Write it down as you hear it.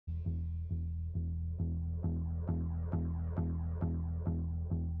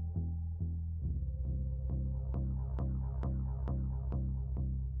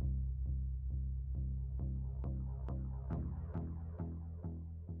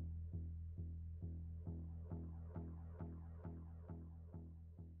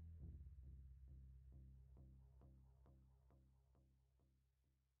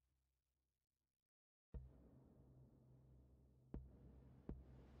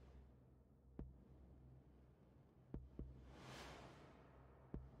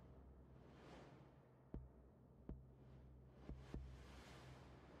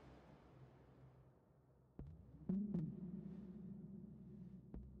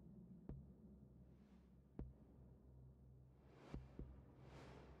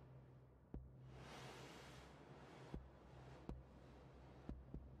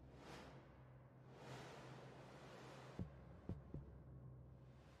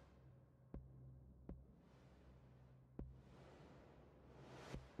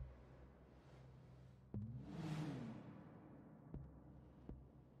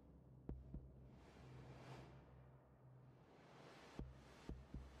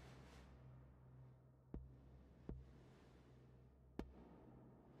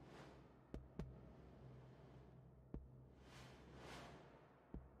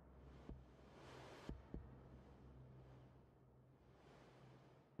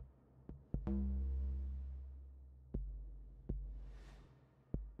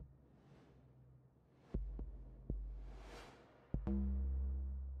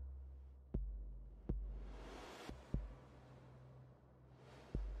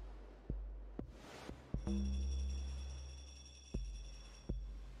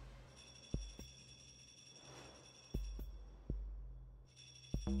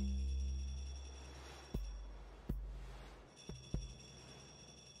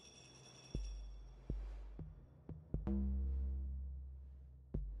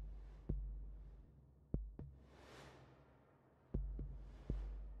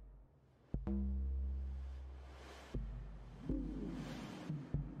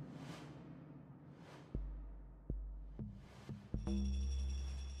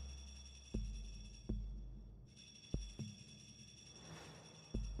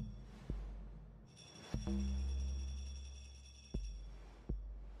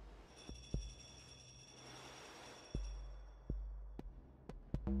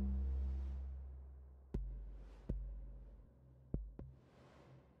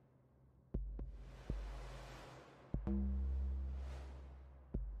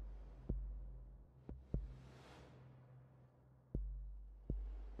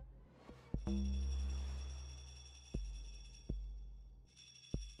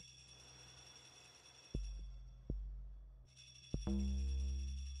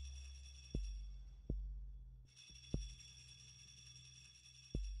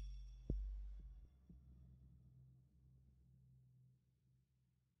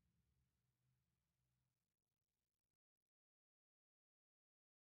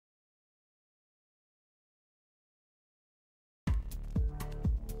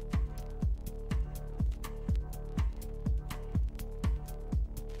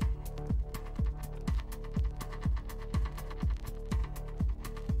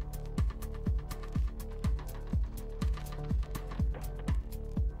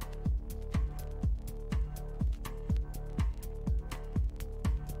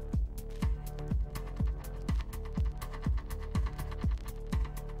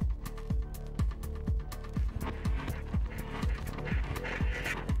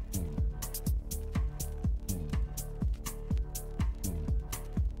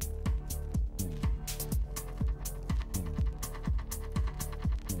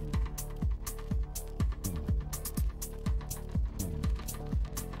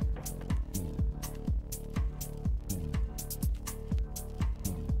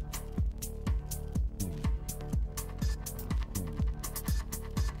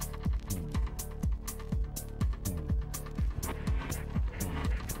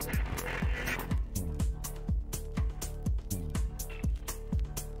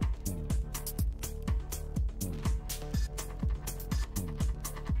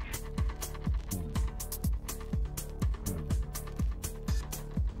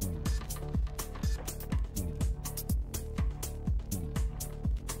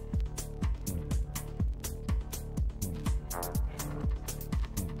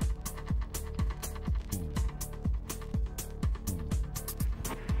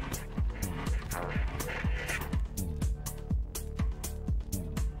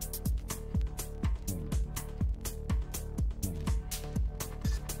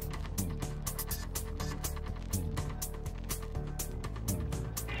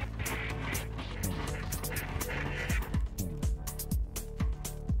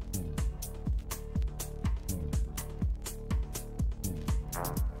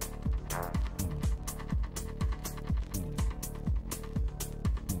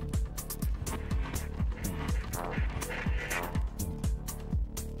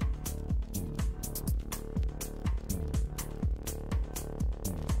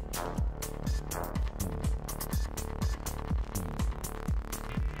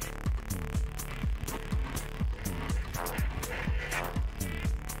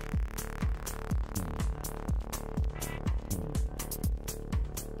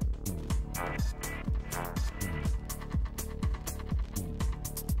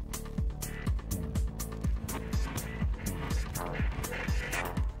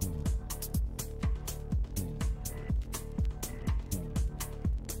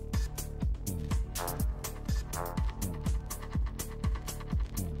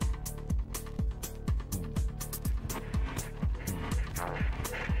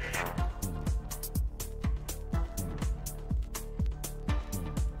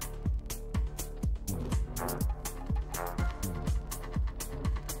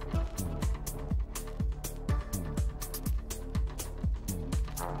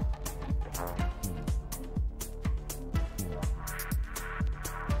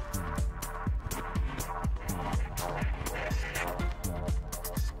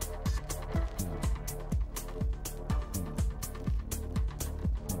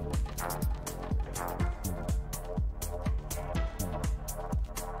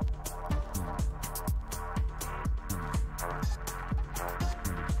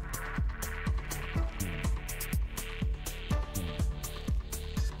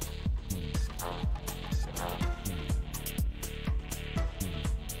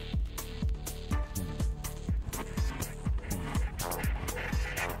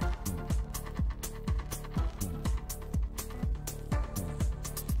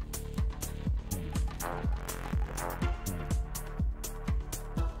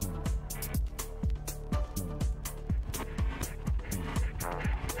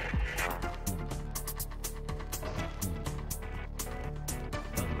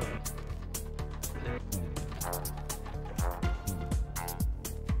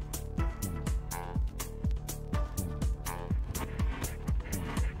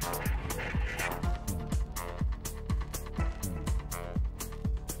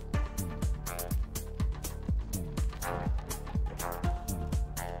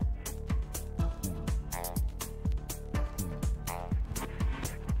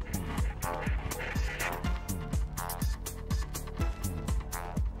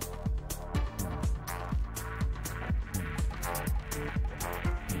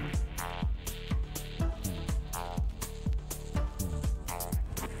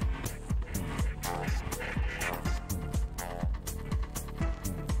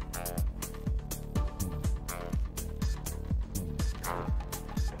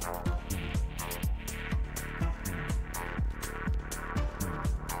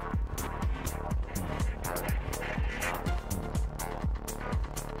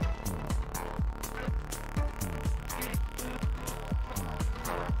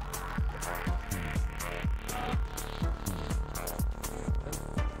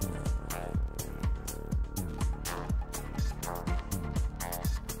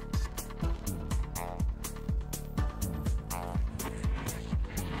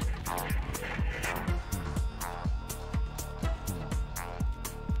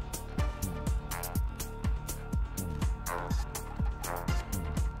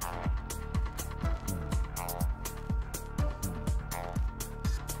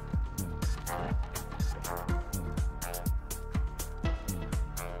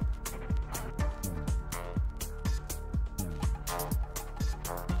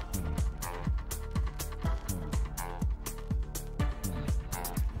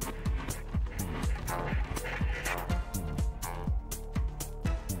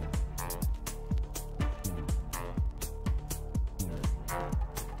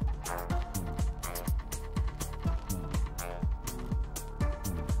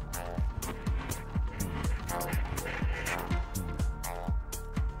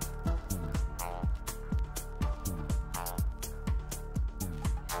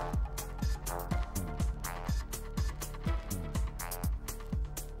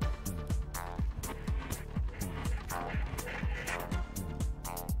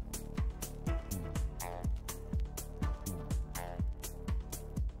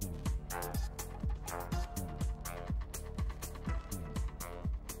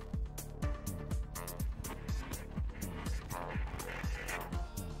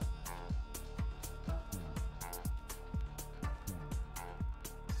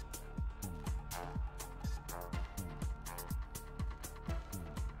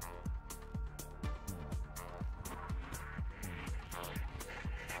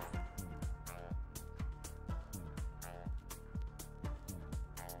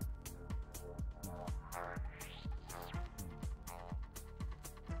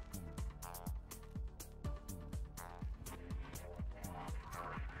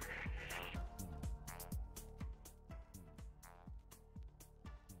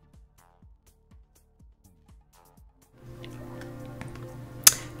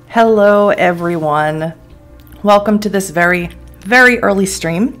Hello everyone, welcome to this very early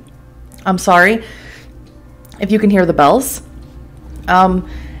stream. I'm sorry if you can hear the bells.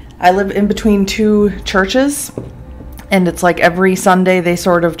 I live in between two churches, and it's like every Sunday they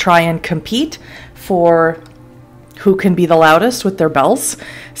sort of try and compete for who can be the loudest with their bells.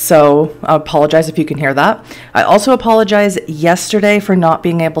 So I apologize if you can hear that. I also apologize yesterday for not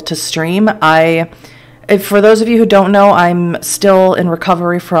being able to stream. For those of you who don't know, I'm still in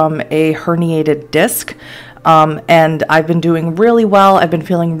recovery from a herniated disc, and I've been doing really well. I've been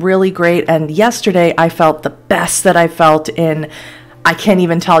feeling really great, and yesterday I felt the best that I felt in, I can't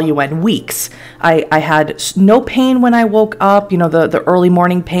even tell you when, weeks. I had no pain when I woke up, you know, the early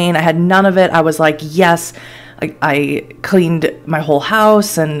morning pain. I had none of it. I was like, yes. I cleaned my whole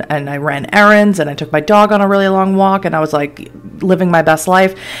house, and I ran errands, and I took my dog on a really long walk, and I was like living my best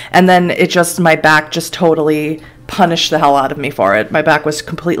life. And then my back just totally punished the hell out of me for it. My back was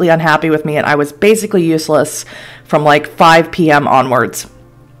completely unhappy with me, and I was basically useless from like 5 p.m. onwards.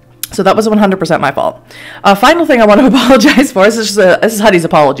 So that was 100% my fault. Final thing I want to apologize for, this is Huddy's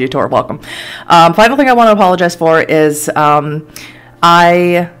apology tour, welcome. Final thing I want to apologize for is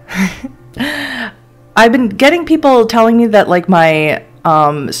I've been getting people telling me that like my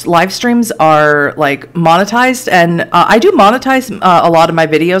live streams are like monetized, and I do monetize a lot of my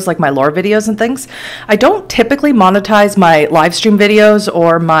videos, like my lore videos and things. I don't typically monetize my live stream videos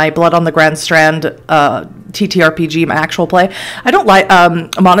or my Blood on the Grand Strand TTRPG, my actual play. I don't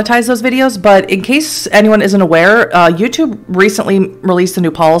monetize those videos, but in case anyone isn't aware, YouTube recently released a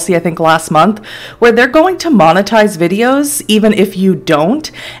new policy, I think last month, where they're going to monetize videos even if you don't.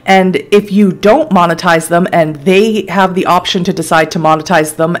 And if you don't monetize them, and they have the option to decide to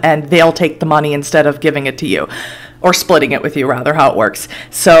monetize them, and they'll take the money instead of giving it to you. Or splitting it with you, rather, how it works.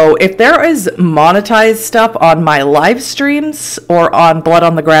 So if there is monetized stuff on my live streams or on Blood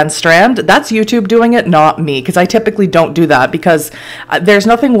on the Grand Strand, that's YouTube doing it, not me, because I typically don't do that, because there's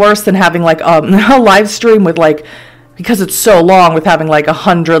nothing worse than having like a live stream with like, because it's so long, with having like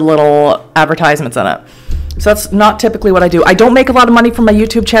 100 little advertisements in it. So that's not typically what I do. I don't make a lot of money from my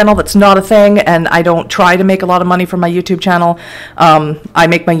YouTube channel. That's not a thing. And I don't try to make a lot of money from my YouTube channel. I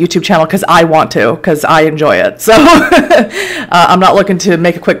make my YouTube channel because I want to, because I enjoy it. So I'm not looking to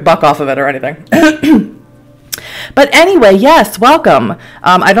make a quick buck off of it or anything. But anyway, yes, welcome.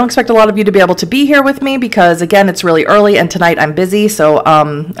 I don't expect a lot of you to be able to be here with me because, again, it's really early and tonight I'm busy. So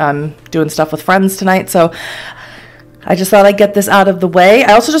I'm doing stuff with friends tonight. So I just thought I'd get this out of the way.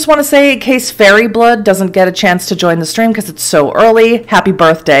 I also just want to say, in case Fairy Blood doesn't get a chance to join the stream because it's so early, happy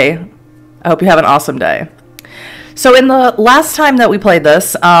birthday. I hope you have an awesome day. So in the last time that we played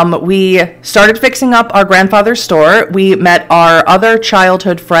this, we started fixing up our grandfather's store. We met our other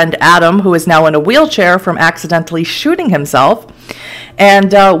childhood friend, Adam, who is now in a wheelchair from accidentally shooting himself.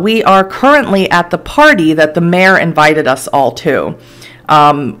 And we are currently at the party that the mayor invited us all to.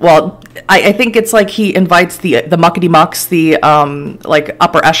 Well, I think it's like he invites the muckety mucks, the like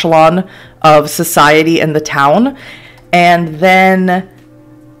upper echelon of society in the town. And then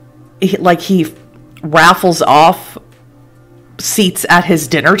he raffles off seats at his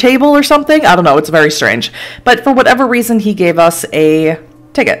dinner table or something. I don't know. It's very strange. But for whatever reason, he gave us a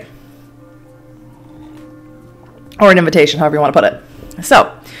ticket. Or an invitation, however you want to put it.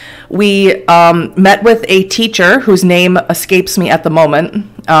 So we met with a teacher whose name escapes me at the moment,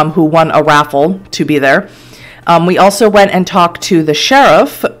 who won a raffle to be there. We also went and talked to the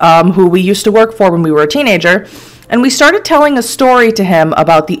sheriff, who we used to work for when we were a teenager. And we started telling a story to him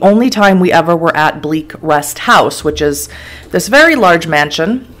about the only time we ever were at Bleak Rest House, which is this very large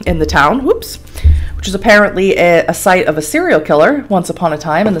mansion in the town, which is apparently a site of a serial killer once upon a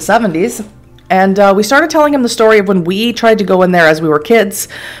time in the 70s. And we started telling him the story of when we tried to go in there as we were kids,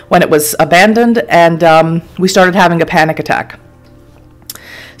 when it was abandoned, and we started having a panic attack.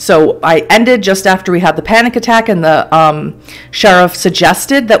 So I ended just after we had the panic attack, and the sheriff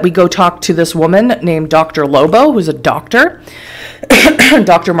suggested that we go talk to this woman named Dr. Lobo, who's a doctor,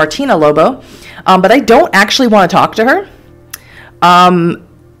 Dr. Martina Lobo. But I don't actually want to talk to her.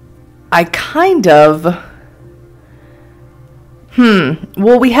 I kind of...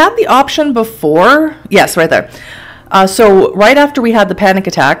 Well, we had the option before. Yes, right there. So right after we had the panic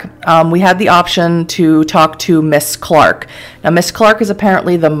attack, we had the option to talk to Miss Clark. Now, Miss Clark is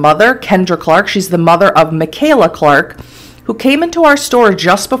apparently the mother, Kendra Clark. She's the mother of Michaela Clark, who came into our store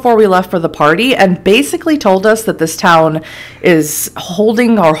just before we left for the party and basically told us that this town is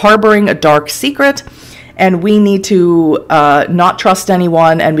holding or harboring a dark secret, and we need to not trust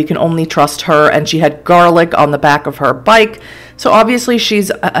anyone, and we can only trust her. And she had garlic on the back of her bike. So obviously she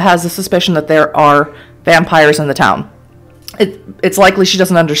has a suspicion that there are vampires in the town. It's likely she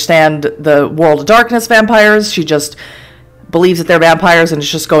doesn't understand the World of Darkness vampires. She just believes that they're vampires and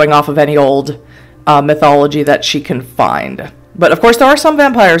is just going off of any old mythology that she can find. But of course there are some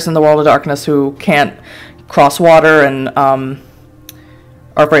vampires in the World of Darkness who can't cross water and are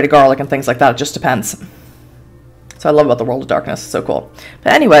afraid of garlic and things like that. It just depends. So I love about the World of Darkness. It's so cool.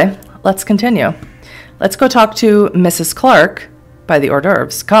 But anyway, let's continue. Let's go talk to Mrs. Clark by the hors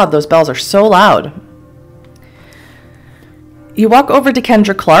d'oeuvres. God, those bells are so loud. You walk over to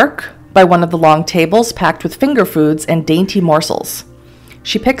Kendra Clark by one of the long tables packed with finger foods and dainty morsels.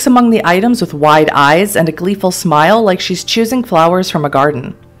 She picks among the items with wide eyes and a gleeful smile like she's choosing flowers from a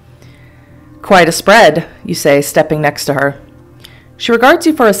garden. Quite a spread, you say, stepping next to her. She regards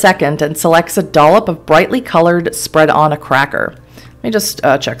you for a second and selects a dollop of brightly colored spread on a cracker. Let me just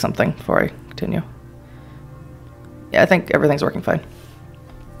check something before I continue. Yeah, I think everything's working fine.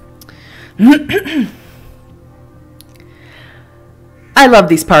 I love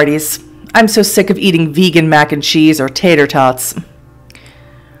these parties. I'm so sick of eating vegan mac and cheese or tater tots.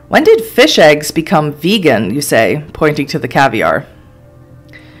 When did fish eggs become vegan, you say, pointing to the caviar?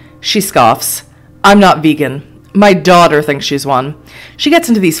 She scoffs. I'm not vegan. My daughter thinks she's one. She gets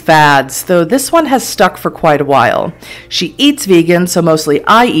into these fads, though this one has stuck for quite a while. She eats vegan, so mostly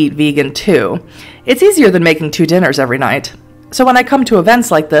I eat vegan too. It's easier than making 2 dinners every night. So when I come to events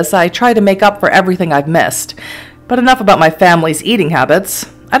like this, I try to make up for everything I've missed. But enough about my family's eating habits.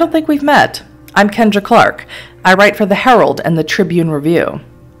 I don't think we've met. I'm Kendra Clark. I write for the Herald and the Tribune Review.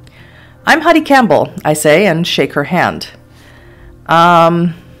 I'm Huddy Campbell, I say, and shake her hand.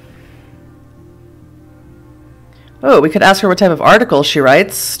 Oh, we could ask her what type of article she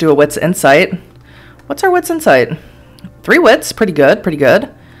writes, do a Wits Insight. What's our Wits Insight? 3 wits, pretty good, pretty good.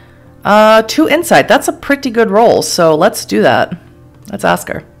 2 insight, that's a pretty good roll, so let's do that. Let's ask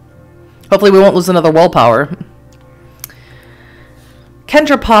her. Hopefully we won't lose another willpower.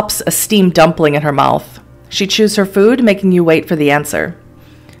 Kendra pops a steamed dumpling in her mouth. She chews her food, making you wait for the answer.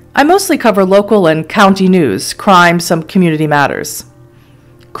 I mostly cover local and county news, crime, some community matters.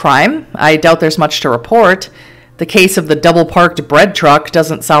 Crime? I doubt there's much to report. The case of the double-parked bread truck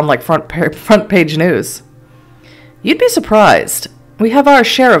doesn't sound like front page news. You'd be surprised. We have our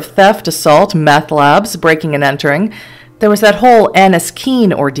share of theft, assault, meth labs, breaking and entering. There was that whole Annis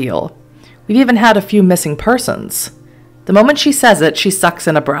Keene ordeal. We've even had a few missing persons. The moment she says it, she sucks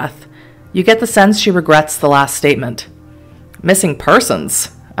in a breath. You get the sense she regrets the last statement. Missing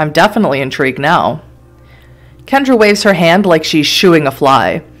persons? I'm definitely intrigued now. Kendra waves her hand like she's shooing a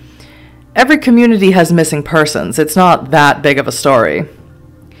fly. Every community has missing persons. It's not that big of a story.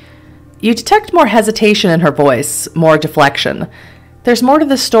 You detect more hesitation in her voice, more deflection. There's more to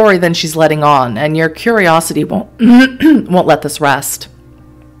this story than she's letting on, and your curiosity won't let this rest.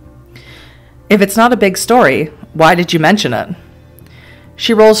 If it's not a big story, why did you mention it?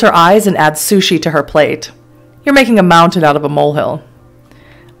 She rolls her eyes and adds sushi to her plate. You're making a mountain out of a molehill.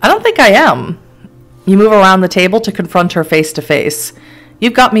 I don't think I am. You move around the table to confront her face to face.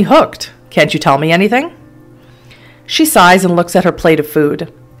 You've got me hooked. Can't you tell me anything? She sighs and looks at her plate of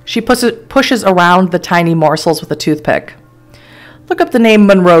food. She pushes around the tiny morsels with a toothpick. Look up the name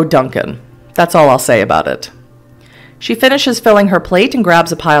Monroe Duncan. That's all I'll say about it. She finishes filling her plate and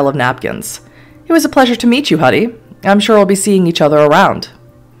grabs a pile of napkins. It was a pleasure to meet you, Huddy. I'm sure we'll be seeing each other around.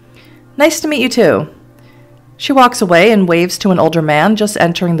 Nice to meet you, too. She walks away and waves to an older man just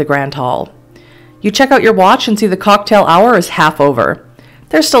entering the grand hall. You check out your watch and see the cocktail hour is half over.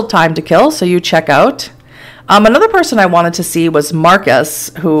 There's still time to kill, so you check out. Another person I wanted to see was Marcus,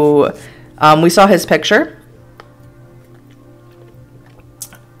 who we saw his picture.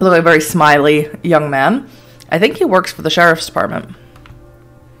 He looked like a very smiley young man. I think he works for the sheriff's department.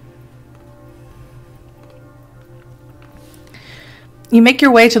 You make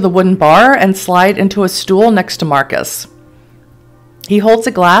your way to the wooden bar and slide into a stool next to Marcus. He holds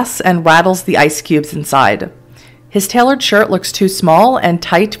a glass and rattles the ice cubes inside. His tailored shirt looks too small and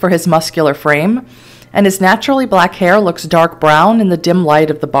tight for his muscular frame, and his naturally black hair looks dark brown in the dim light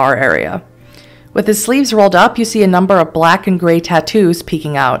of the bar area. With his sleeves rolled up, you see a number of black and gray tattoos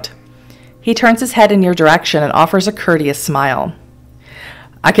peeking out. He turns his head in your direction and offers a courteous smile.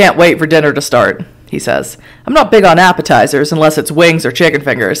 I can't wait for dinner to start, he says. I'm not big on appetizers unless it's wings or chicken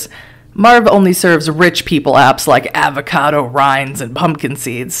fingers. Marv only serves rich people apps like avocado rinds and pumpkin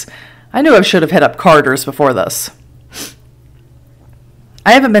seeds. I knew I should have hit up Carter's before this.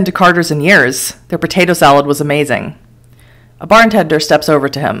 I haven't been to Carter's in years. Their potato salad was amazing. A bartender steps over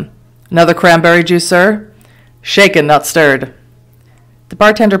to him. Another cranberry juice, sir? Shaken, not stirred. The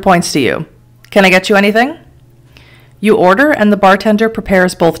bartender points to you. Can I get you anything? You order, and the bartender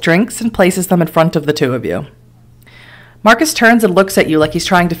prepares both drinks and places them in front of the two of you. Marcus turns and looks at you like he's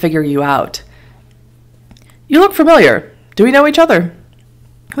trying to figure you out. You look familiar. Do we know each other?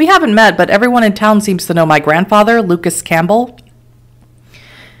 We haven't met, but everyone in town seems to know my grandfather, Lucas Campbell.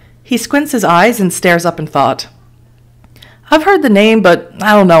 He squints his eyes and stares up in thought. I've heard the name, but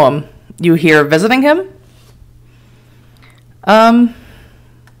I don't know him. You here visiting him?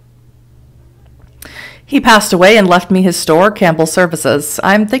 He passed away and left me his store, Campbell Services.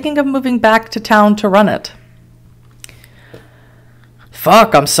 I'm thinking of moving back to town to run it.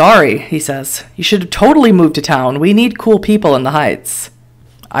 Fuck, I'm sorry, he says. You should have totally moved to town. We need cool people in the Heights.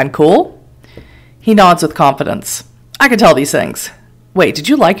 I'm cool? He nods with confidence. I can tell these things. Wait, did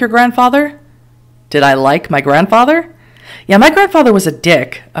you like your grandfather? Did I like my grandfather? Yeah, my grandfather was a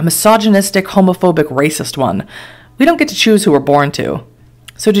dick, a misogynistic, homophobic, racist one. We don't get to choose who we're born to.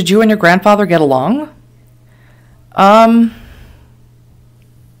 So did you and your grandfather get along?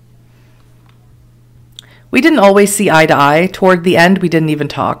 We didn't always see eye to eye. Toward the end, we didn't even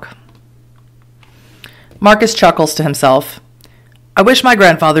talk. Marcus chuckles to himself. I wish my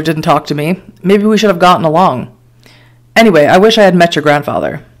grandfather didn't talk to me. Maybe we should have gotten along. Anyway, I wish I had met your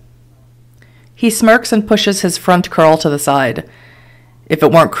grandfather. He smirks and pushes his front curl to the side. If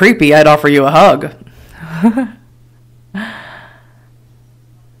it weren't creepy, I'd offer you a hug.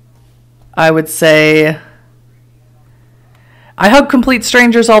 I would say, I hug complete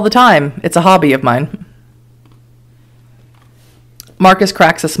strangers all the time. It's a hobby of mine. Marcus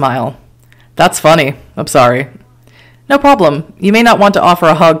cracks a smile. That's funny. I'm sorry. No problem. You may not want to offer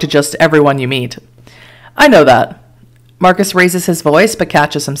a hug to just everyone you meet. I know that. Marcus raises his voice but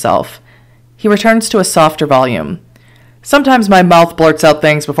catches himself. He returns to a softer volume. Sometimes my mouth blurts out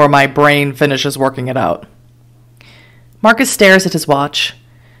things before my brain finishes working it out. Marcus stares at his watch.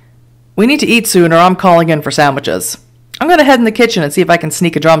 We need to eat soon or I'm calling in for sandwiches. I'm going to head in the kitchen and see if I can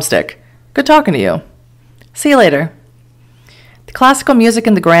sneak a drumstick. Good talking to you. See you later. The classical music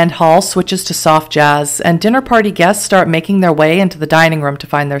in the grand hall switches to soft jazz, and dinner party guests start making their way into the dining room to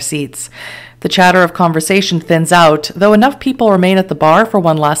find their seats. The chatter of conversation thins out, though enough people remain at the bar for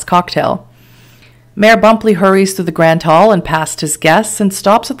one last cocktail. Mayor Bumpley hurries through the grand hall and past his guests and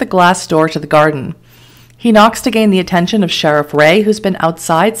stops at the glass door to the garden. He knocks to gain the attention of Sheriff Ray, who's been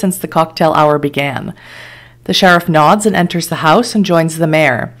outside since the cocktail hour began. The sheriff nods and enters the house and joins the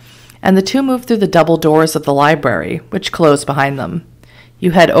mayor. and the two move through the double doors of the library, which close behind them.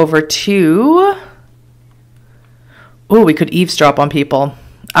 You head over to... Ooh, we could eavesdrop on people.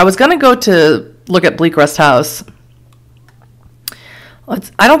 I was going to go to look at Bleak Rest House.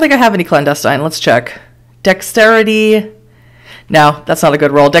 I don't think I have any clandestine. Let's check. Dexterity. No, that's not a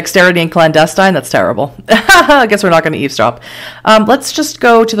good roll. Dexterity and clandestine, that's terrible. I guess we're not going to eavesdrop. Let's just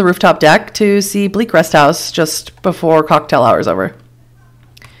go to the rooftop deck to see Bleak Rest House just before cocktail hour is over.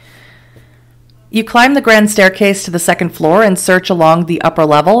 You climb the grand staircase to the second floor and search along the upper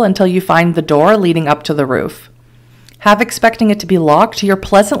level until you find the door leading up to the roof. Half expecting it to be locked, you're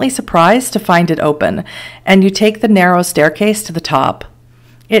pleasantly surprised to find it open, and you take the narrow staircase to the top.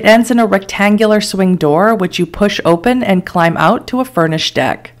 It ends in a rectangular swing door, which you push open and climb out to a furnished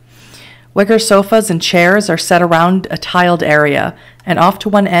deck. Wicker sofas and chairs are set around a tiled area, and off to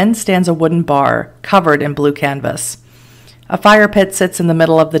one end stands a wooden bar, covered in blue canvas. A fire pit sits in the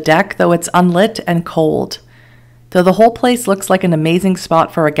middle of the deck, though it's unlit and cold. Though the whole place looks like an amazing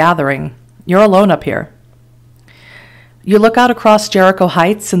spot for a gathering, you're alone up here. You look out across Jericho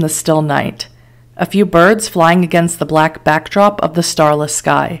Heights in the still night. A few birds flying against the black backdrop of the starless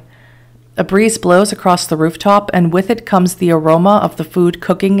sky. A breeze blows across the rooftop, and with it comes the aroma of the food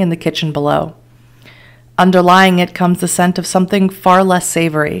cooking in the kitchen below. Underlying it comes the scent of something far less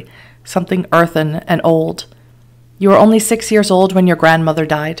savory, something earthen and old. You were only 6 years old when your grandmother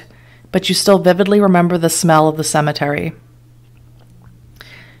died, but you still vividly remember the smell of the cemetery.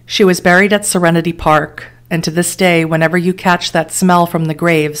 She was buried at Serenity Park, and to this day, whenever you catch that smell from the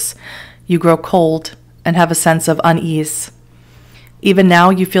graves, you grow cold and have a sense of unease. Even now,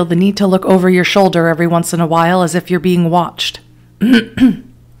 you feel the need to look over your shoulder every once in a while as if you're being watched.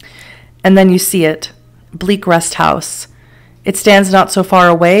 And then you see it, Bleak Rest House. It stands not so far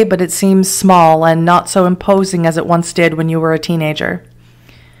away, but it seems small and not so imposing as it once did when you were a teenager.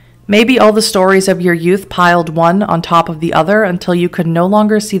 Maybe all the stories of your youth piled one on top of the other until you could no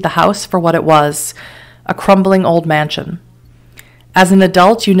longer see the house for what it was, a crumbling old mansion. As an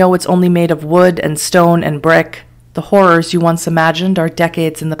adult, you know it's only made of wood and stone and brick. The horrors you once imagined are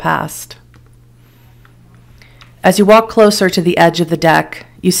decades in the past. As you walk closer to the edge of the deck,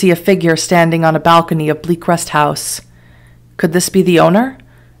 you see a figure standing on a balcony of Bleak Rest House. Could this be the owner?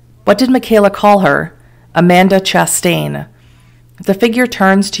 What did Michaela call her? Amanda Chastain. The figure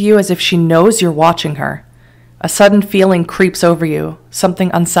turns to you as if she knows you're watching her. A sudden feeling creeps over you,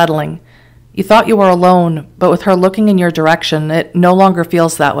 something unsettling. You thought you were alone, but with her looking in your direction, it no longer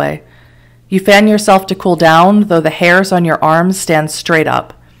feels that way. You fan yourself to cool down, though the hairs on your arms stand straight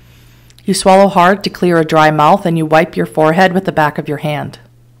up. You swallow hard to clear a dry mouth, and you wipe your forehead with the back of your hand.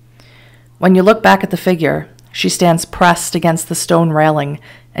 When you look back at the figure, she stands pressed against the stone railing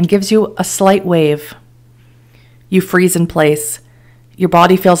and gives you a slight wave. You freeze in place. Your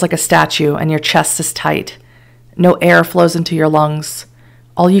body feels like a statue, and your chest is tight. No air flows into your lungs.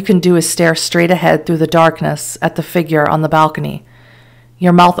 All you can do is stare straight ahead through the darkness at the figure on the balcony.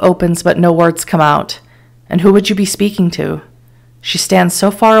 Your mouth opens, but no words come out. And who would you be speaking to? She stands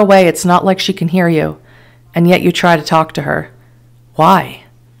so far away it's not like she can hear you, and yet you try to talk to her. Why?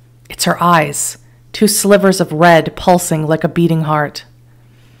 It's her eyes, 2 slivers of red pulsing like a beating heart.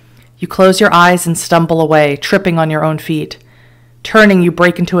 You close your eyes and stumble away, tripping on your own feet. Turning, you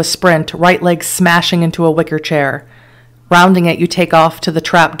break into a sprint, right leg smashing into a wicker chair. Rounding it, you take off to the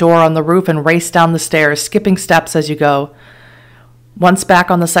trap door on the roof and race down the stairs, skipping steps as you go. Once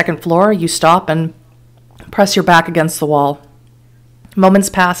back on the second floor, you stop and press your back against the wall. Moments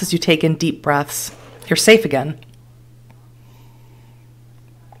pass as you take in deep breaths. You're safe again.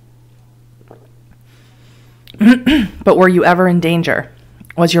 But were you ever in danger?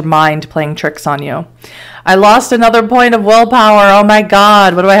 Was your mind playing tricks on you? I lost another point of willpower. Oh my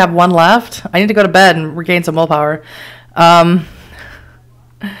god. What do I have? 1 left? I need to go to bed and regain some willpower.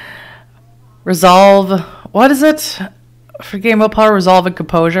 Resolve. What is it? For game willpower, resolve, and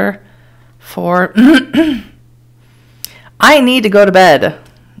composure. 4. I need to go to bed.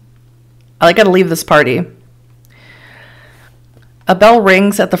 I gotta leave this party. A bell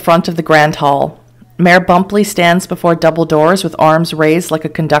rings at the front of the grand hall. Mayor Bumpley stands before double doors with arms raised like a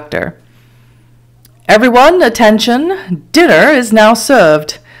conductor. Everyone, attention. Dinner is now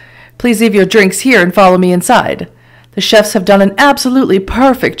served. Please leave your drinks here and follow me inside. The chefs have done an absolutely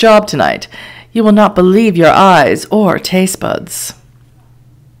perfect job tonight. You will not believe your eyes or taste buds.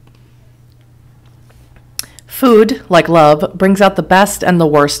 Food, like love, brings out the best and the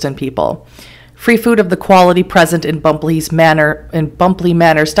worst in people. Free food of the quality present in Bumpley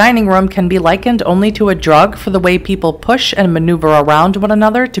Manor's dining room can be likened only to a drug for the way people push and maneuver around one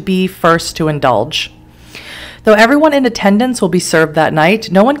another to be first to indulge. Though everyone in attendance will be served that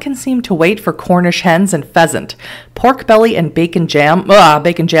night, no one can seem to wait for Cornish hens and pheasant, pork belly and bacon jam.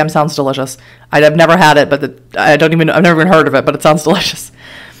 Bacon jam sounds delicious. I've never had it, but I've never even heard of it, but it sounds delicious.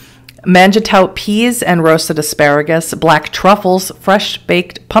 Mangetout peas and roasted asparagus, black truffles, fresh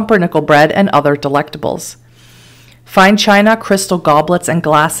baked pumpernickel bread, and other delectables. Fine china, crystal goblets and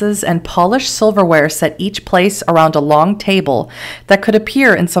glasses, and polished silverware set each place around a long table that could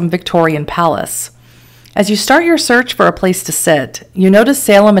appear in some Victorian palace. As you start your search for a place to sit, you notice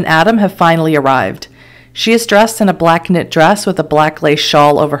Salem and Adam have finally arrived. She is dressed in a black knit dress with a black lace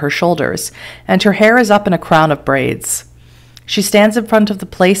shawl over her shoulders, and her hair is up in a crown of braids. She stands in front of the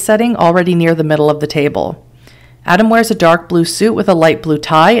place setting already near the middle of the table. Adam wears a dark blue suit with a light blue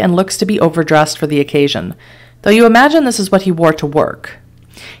tie and looks to be overdressed for the occasion, though you imagine this is what he wore to work.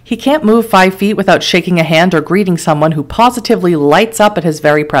 He can't move 5 feet without shaking a hand or greeting someone who positively lights up at his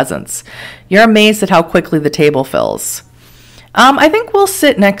very presence. You're amazed at how quickly the table fills. I think we'll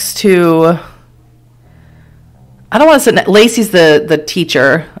sit next to... I don't want to sit... Lacey's the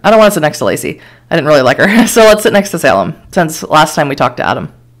teacher. I don't want to sit next to Lacey. I didn't really like her. So let's sit next to Salem, since last time we talked to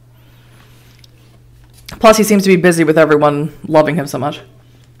Adam. Plus, he seems to be busy with everyone loving him so much.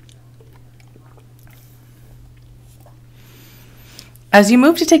 As you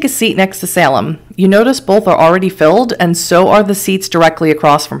move to take a seat next to Salem, you notice both are already filled, and so are the seats directly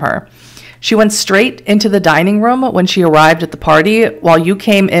across from her. She went straight into the dining room when she arrived at the party, while you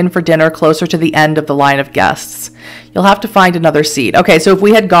came in for dinner closer to the end of the line of guests. You'll have to find another seat. Okay, so if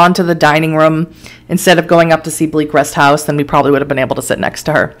we had gone to the dining room instead of going up to see Bleak Rest House, then we probably would have been able to sit next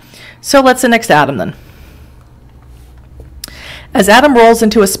to her. So let's sit next to Adam then. As Adam rolls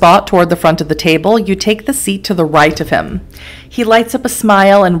into a spot toward the front of the table, you take the seat to the right of him. He lights up a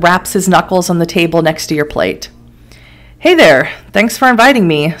smile and raps his knuckles on the table next to your plate. Hey there, thanks for inviting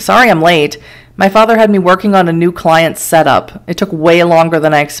me. Sorry I'm late. My father had me working on a new client setup. It took way longer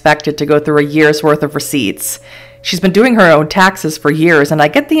than I expected to go through a year's worth of receipts. She's been doing her own taxes for years, and I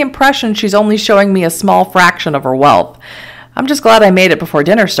get the impression she's only showing me a small fraction of her wealth. I'm just glad I made it before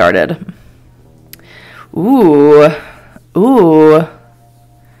dinner started. Ooh.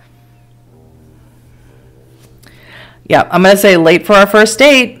 Yeah, I'm going to say late for our first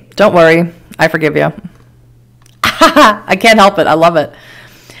date. Don't worry. I forgive you. I can't help it. I love it.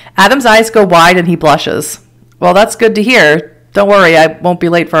 Adam's eyes go wide and he blushes. Well, that's good to hear. Don't worry. I won't be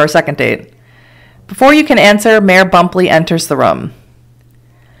late for our second date. Before you can answer, Mayor Bumpley enters the room.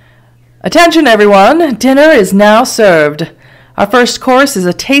 Attention, everyone. Dinner is now served. Our first course is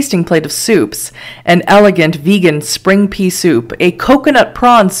a tasting plate of soups, an elegant vegan spring pea soup, a coconut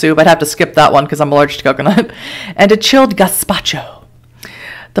prawn soup, I'd have to skip that one because I'm allergic to coconut, and a chilled gazpacho.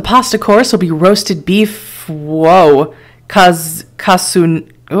 The pasta course will be roasted beef, I don't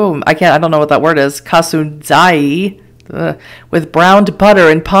know what that word is, kasunzai, with browned butter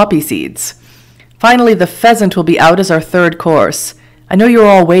and poppy seeds. Finally, the pheasant will be out as our third course. I know you're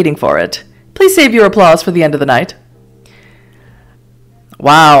all waiting for it. Please save your applause for the end of the night.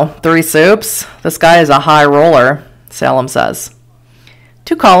 Wow, 3 soups? This guy is a high roller, Salem says.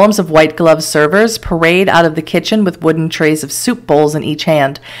 2 columns of white-gloved servers parade out of the kitchen with wooden trays of soup bowls in each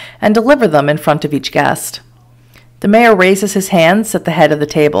hand and deliver them in front of each guest. The mayor raises his hands at the head of the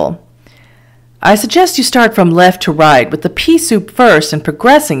table. I suggest you start from left to right with the pea soup first and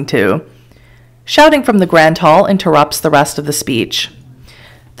progressing to... Shouting from the grand hall interrupts the rest of the speech.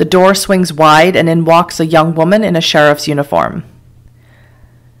 The door swings wide and in walks a young woman in a sheriff's uniform.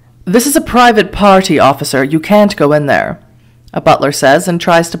 This is a private party, officer. You can't go in there, a butler says and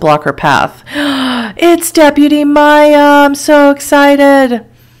tries to block her path. It's Deputy Maya. I'm so excited.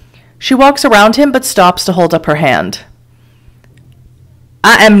 She walks around him but stops to hold up her hand.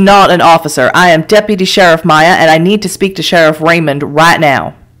 I am not an officer. I am Deputy Sheriff Maya, and I need to speak to Sheriff Raymond right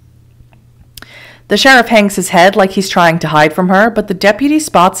now. The sheriff hangs his head like he's trying to hide from her, but the deputy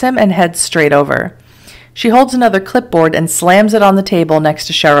spots him and heads straight over. She holds another clipboard and slams it on the table next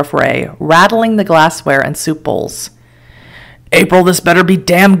to Sheriff Ray, rattling the glassware and soup bowls. April, this better be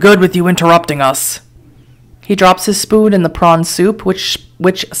damn good with you interrupting us. He drops his spoon in the prawn soup,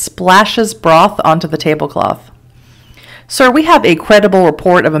 which splashes broth onto the tablecloth. Sir, we have a credible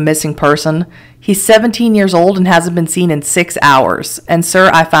report of a missing person. He's 17 years old and hasn't been seen in 6 hours. And, sir,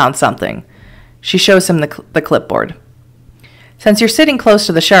 I found something. She shows him the clipboard. Since you're sitting close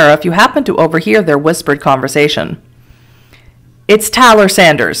to the sheriff, you happen to overhear their whispered conversation. It's Tyler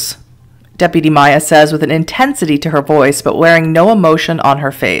Sanders, Deputy Maya says with an intensity to her voice, but wearing no emotion on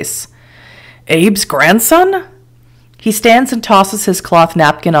her face. Abe's grandson? He stands and tosses his cloth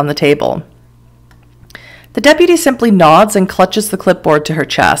napkin on the table. The deputy simply nods and clutches the clipboard to her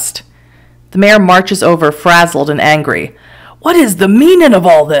chest. The mayor marches over, frazzled and angry. What is the meaning of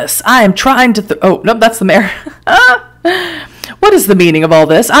all this? I am trying to... Oh, no, that's the mayor. What is the meaning of all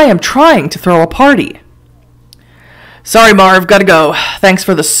this? I am trying to throw a party. Sorry, Marv, gotta go. Thanks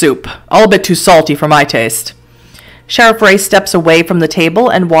for the soup. All a bit too salty for my taste. Sheriff Ray steps away from the table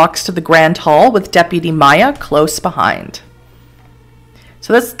and walks to the grand hall with Deputy Maya close behind.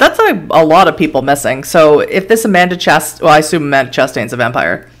 So that's a lot of people missing. So if this Amanda Chastain... Well, I assume Amanda Chastain's a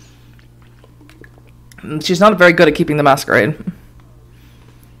vampire. She's not very good at keeping the masquerade.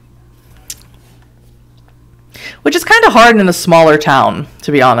 Which is kind of hard in a smaller town,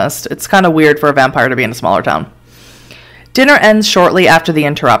 to be honest. It's kind of weird for a vampire to be in a smaller town. Dinner ends shortly after the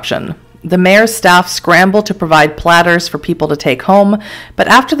interruption. The mayor's staff scramble to provide platters for people to take home, but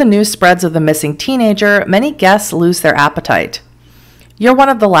after the news spreads of the missing teenager, many guests lose their appetite. You're one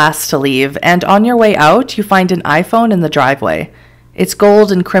of the last to leave, and on your way out, you find an iPhone in the driveway. Its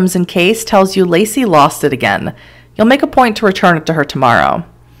gold and crimson case tells you Lacey lost it again. You'll make a point to return it to her tomorrow.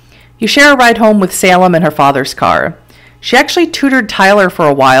 You share a ride home with Salem in her father's car. She actually tutored Tyler for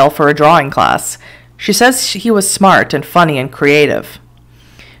a while for a drawing class. She says he was smart and funny and creative.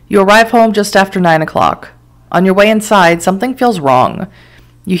 You arrive home just after 9 o'clock. On your way inside, something feels wrong.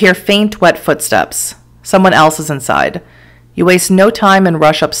 You hear faint, wet footsteps. Someone else is inside. You waste no time and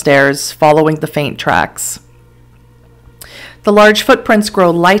rush upstairs, following the faint tracks. The large footprints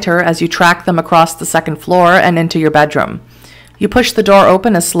grow lighter as you track them across the second floor and into your bedroom. You push the door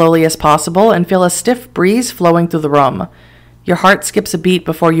open as slowly as possible and feel a stiff breeze flowing through the room. Your heart skips a beat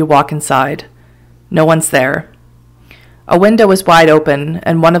before you walk inside. No one's there. A window is wide open,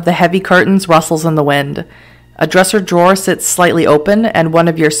 and one of the heavy curtains rustles in the wind. A dresser drawer sits slightly open, and one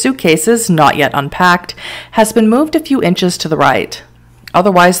of your suitcases, not yet unpacked, has been moved a few inches to the right.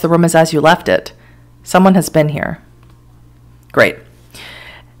 Otherwise, the room is as you left it. Someone has been here. Great.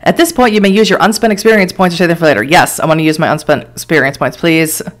 At this point, you may use your unspent experience points or save them for later. Yes, I want to use my unspent experience points,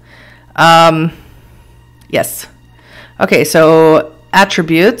 please. Yes. Okay, so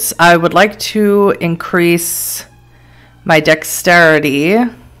attributes. I would like to increase my dexterity.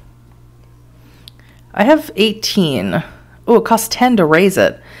 I have 18. Oh, it costs 10 to raise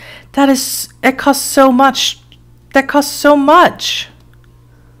it. It costs so much. That costs so much.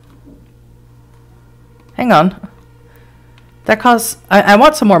 Hang on. That costs... I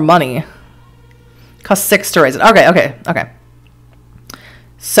want some more money. Costs 6 to raise it. Okay.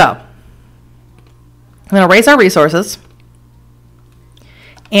 So, I'm going to raise our resources.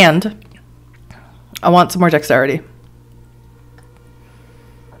 And I want some more dexterity.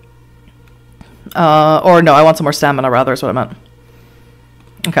 Or no, I want some more stamina, rather, is what I meant.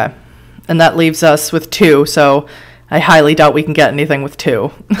 Okay. And that leaves us with 2, so I highly doubt we can get anything with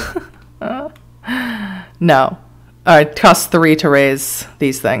 2. No. Alright, it costs 3 to raise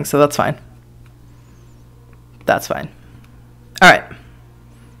these things, so that's fine. That's fine. Alright.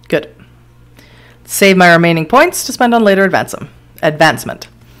 Good. Save my remaining points to spend on later advancement.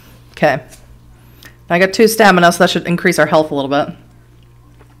 Okay. I got 2 stamina, so that should increase our health a little bit.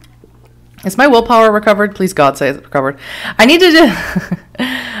 Is my willpower recovered? Please God say it's recovered. I need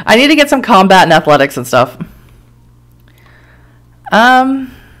to get some combat and athletics and stuff.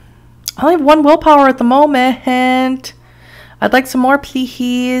 I only have 1 willpower at the moment. I'd like some more,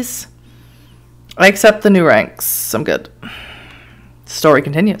 please. I accept the new ranks. I'm good. Story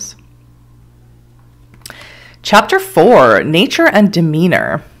continues. Chapter 4, Nature and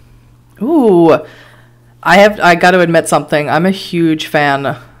Demeanor. Ooh, I got to admit something. I'm a huge fan,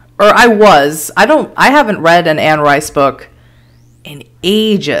 or I was. I haven't read an Anne Rice book in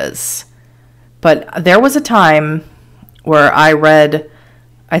ages, but there was a time where I read,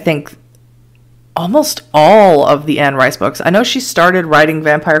 I think, almost all of the Anne Rice books. I know she started writing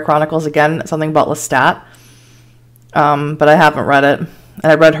Vampire Chronicles again, something about Lestat, but I haven't read it.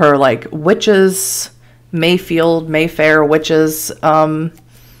 And I read her, like, Witches, Mayfair Witches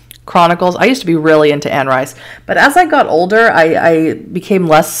Chronicles. I used to be really into Anne Rice, but as I got older, I became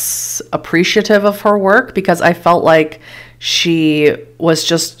less appreciative of her work because I felt like she was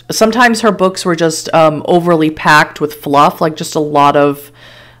just, sometimes her books were just overly packed with fluff, like just a lot of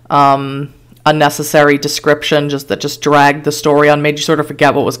unnecessary description that just dragged the story on, made you sort of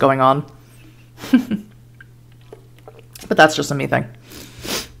forget what was going on. But that's just a me thing.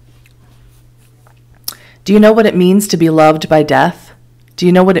 Do you know what it means to be loved by death? Do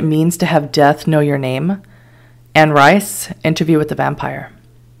you know what it means to have death know your name? Anne Rice, Interview with the Vampire.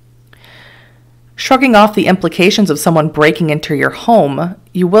 Shrugging off the implications of someone breaking into your home,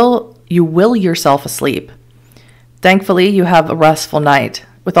 you will yourself asleep. Thankfully, you have a restful night.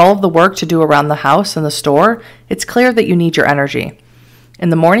 With all of the work to do around the house and the store, it's clear that you need your energy. In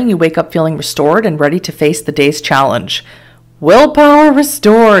the morning, you wake up feeling restored and ready to face the day's challenge. Willpower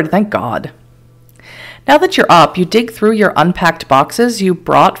restored, thank God. Now that you're up, you dig through your unpacked boxes you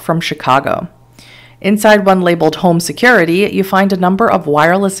brought from Chicago. Inside one labeled Home Security, you find a number of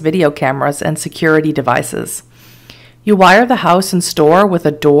wireless video cameras and security devices. You wire the house and store with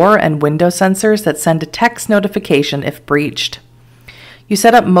a door and window sensors that send a text notification if breached. You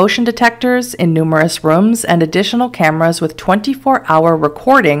set up motion detectors in numerous rooms and additional cameras with 24-hour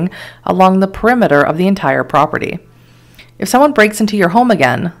recording along the perimeter of the entire property. If someone breaks into your home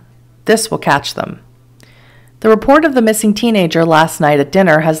again, this will catch them. The report of the missing teenager last night at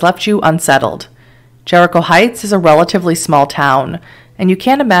dinner has left you unsettled. Jericho Heights is a relatively small town, and you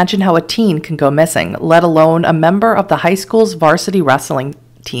can't imagine how a teen can go missing, let alone a member of the high school's varsity wrestling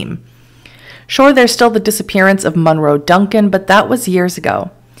team. Sure, there's still the disappearance of Monroe Duncan, but that was years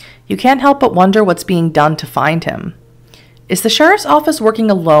ago. You can't help but wonder what's being done to find him. Is the sheriff's office working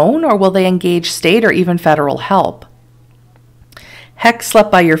alone, or will they engage state or even federal help? Heck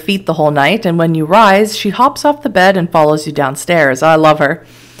slept by your feet the whole night, and when you rise, she hops off the bed and follows you downstairs. I love her.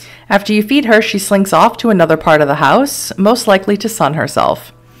 After you feed her, she slinks off to another part of the house, most likely to sun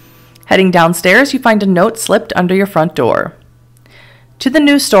herself. Heading downstairs, you find a note slipped under your front door. To the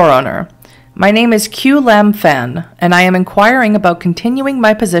new store owner, my name is Q Lam Fan, and I am inquiring about continuing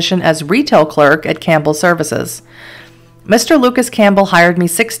my position as retail clerk at Campbell Services. Mr. Lucas Campbell hired me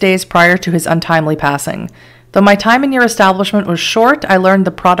 6 days prior to his untimely passing. Though my time in your establishment was short, I learned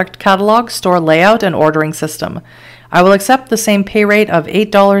the product catalog, store layout, and ordering system. I will accept the same pay rate of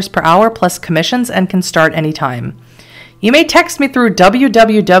 $8 per hour plus commissions and can start anytime. You may text me through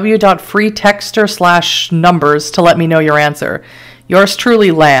www.freetexter/numbers to let me know your answer. Yours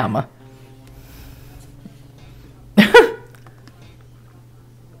truly, Lamb.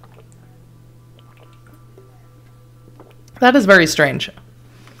 That is very strange.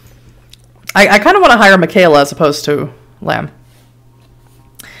 I kind of want to hire Michaela as opposed to Lamb.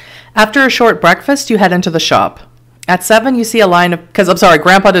 After a short breakfast, you head into the shop. At 7, you see a line of... Because, I'm sorry,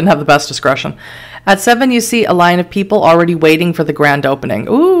 Grandpa didn't have the best discretion. At 7, you see a line of people already waiting for the grand opening.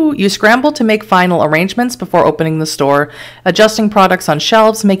 Ooh, you scramble to make final arrangements before opening the store, adjusting products on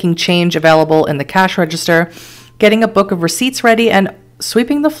shelves, making change available in the cash register, getting a book of receipts ready, and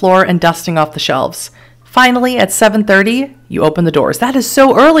sweeping the floor and dusting off the shelves. Finally, at 7:30, you open the doors. That is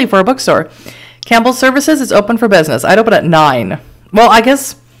so early for a bookstore. Campbell Services is open for business. I'd open at 9. Well, I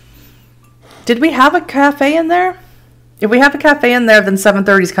guess... Did we have a cafe in there? If we have a cafe in there, then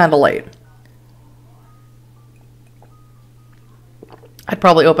 7:30 is kind of late. I'd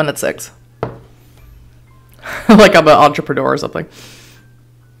probably open at 6. Like I'm an entrepreneur or something.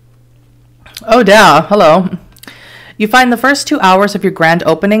 Oh, yeah. Hello. You find the first 2 hours of your grand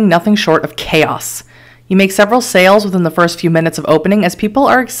opening nothing short of chaos. You make several sales within the first few minutes of opening as people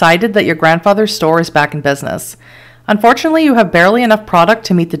are excited that your grandfather's store is back in business. Unfortunately, you have barely enough product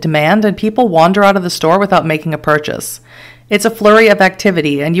to meet the demand, and people wander out of the store without making a purchase. It's a flurry of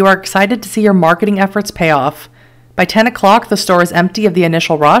activity, and you are excited to see your marketing efforts pay off. By 10 o'clock, the store is empty of the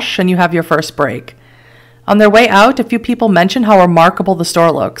initial rush, and you have your first break. On their way out, a few people mention how remarkable the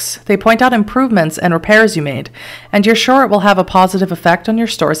store looks. They point out improvements and repairs you made, and you're sure it will have a positive effect on your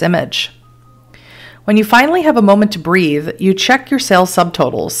store's image. When you finally have a moment to breathe, you check your sales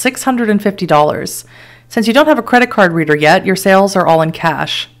subtotal, $650. Since you don't have a credit card reader yet, your sales are all in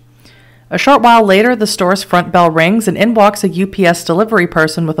cash. A short while later, the store's front bell rings and in walks a UPS delivery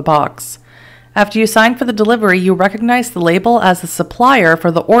person with a box. After you sign for the delivery, you recognize the label as the supplier for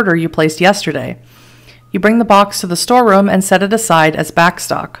the order you placed yesterday. You bring the box to the storeroom and set it aside as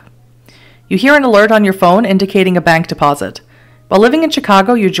backstock. You hear an alert on your phone indicating a bank deposit. While living in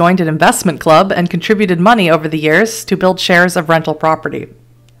Chicago, you joined an investment club and contributed money over the years to build shares of rental property.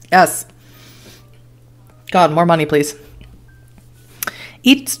 Yes. God, more money, please.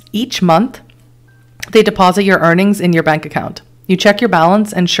 Each month, they deposit your earnings in your bank account. You check your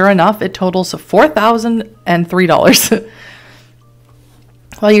balance, and sure enough, it totals $4,003.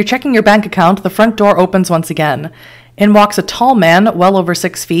 While you're checking your bank account, the front door opens once again. In walks a tall man, well over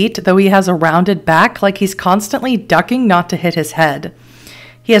 6 feet, though he has a rounded back like he's constantly ducking not to hit his head.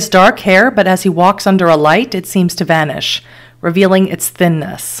 He has dark hair, but as he walks under a light, it seems to vanish, revealing its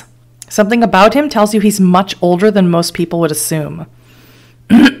thinness. Something about him tells you he's much older than most people would assume.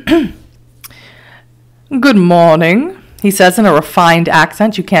 Good morning, he says in a refined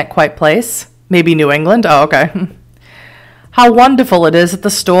accent you can't quite place. Maybe New England? Oh, okay. How wonderful it is that the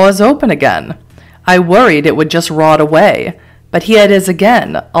store is open again. I worried it would just rot away, but here it is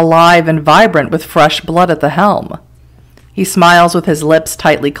again, alive and vibrant with fresh blood at the helm. He smiles with his lips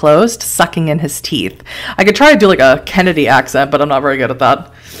tightly closed, sucking in his teeth. I could try to do like a Kennedy accent, but I'm not very good at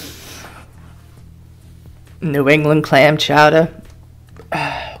that. New England clam chowder.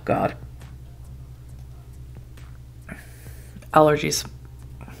 Oh, God. Allergies.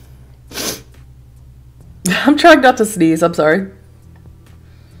 I'm trying not to sneeze. I'm sorry.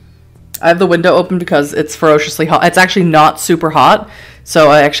 I have the window open because it's ferociously hot. It's actually not super hot, so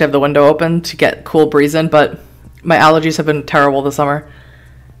I actually have the window open to get cool breeze in, but my allergies have been terrible this summer.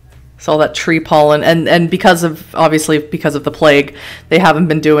 So all that tree pollen, and because of, obviously, because of the plague, they haven't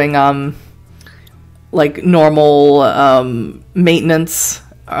been doing, like, normal maintenance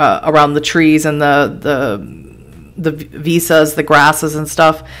around the trees and the visas, the grasses and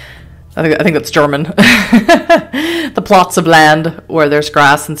stuff. I think that's German. The plots of land where there's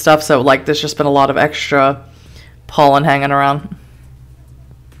grass and stuff. So, like, there's just been a lot of extra pollen hanging around.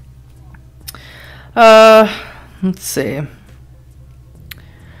 Let's see.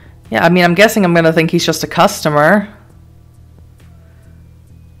 Yeah, I mean, I'm guessing I'm going to think he's just a customer.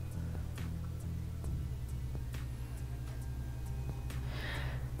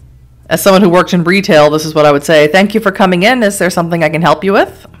 As someone who worked in retail, this is what I would say. Thank you for coming in. Is there something I can help you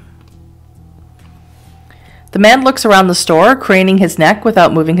with? The man looks around the store, craning his neck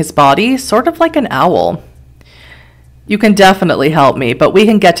without moving his body, sort of like an owl. You can definitely help me, but we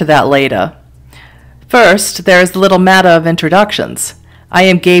can get to that later. First, there is the little matter of introductions. I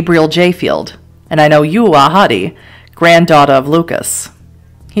am Gabriel Jayfield, and I know you are Huddy, granddaughter of Lucas.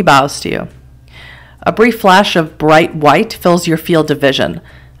 He bows to you. A brief flash of bright white fills your field of vision.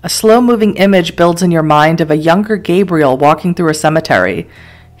 A slow-moving image builds in your mind of a younger Gabriel walking through a cemetery.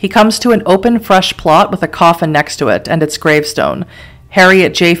 He comes to an open, fresh plot with a coffin next to it and its gravestone.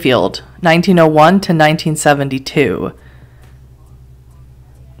 Harriet Jayfield, 1901 to 1972.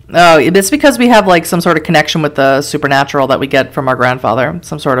 Oh, it's because we have, like, some sort of connection with the supernatural that we get from our grandfather.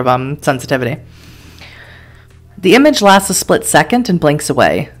 Some sort of sensitivity. The image lasts a split second and blinks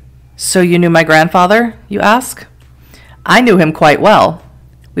away. So you knew my grandfather, you ask? I knew him quite well.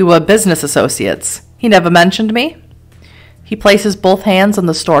 We were business associates. He never mentioned me. He places both hands on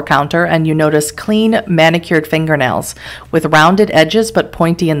the store counter, and you notice clean, manicured fingernails with rounded edges but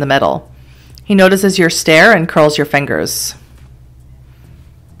pointy in the middle. He notices your stare and curls your fingers.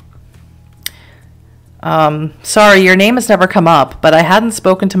 Sorry, your name has never come up, but I hadn't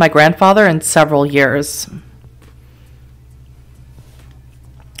spoken to my grandfather in several years.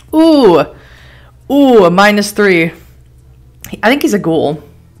 Ooh, a -3. I think he's a ghoul.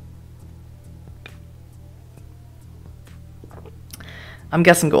 I'm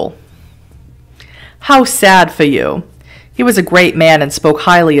guessing ghoul. How sad for you. He was a great man and spoke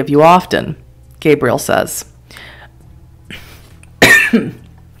highly of you often, Gabriel says.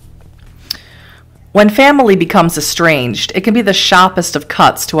 When family becomes estranged, it can be the sharpest of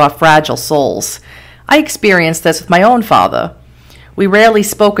cuts to our fragile souls. I experienced this with my own father. We rarely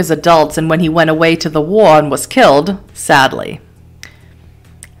spoke as adults, and when he went away to the war and was killed, sadly.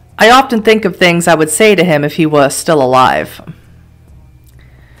 I often think of things I would say to him if he were still alive.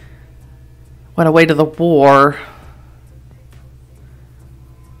 Went away to the war.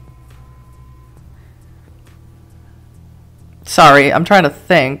 Sorry, I'm trying to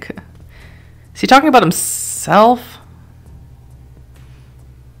think. Is he talking about himself?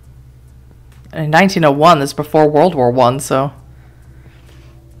 In 1901, this is before World War I, so...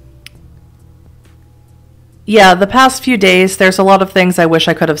 Yeah, the past few days, there's a lot of things I wish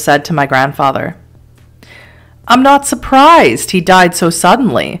I could have said to my grandfather. I'm not surprised he died so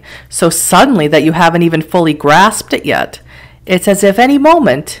suddenly that you haven't even fully grasped it yet. It's as if any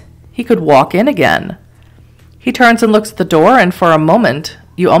moment he could walk in again. He turns and looks at the door, and for a moment,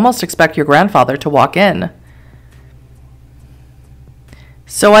 you almost expect your grandfather to walk in.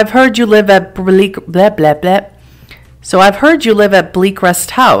 So I've heard you live at Bleak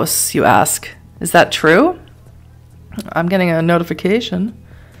Rest House, you ask. Is that true? I'm getting a notification.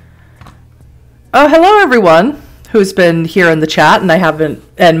 Oh, hello everyone who's been here in the chat, and I haven't,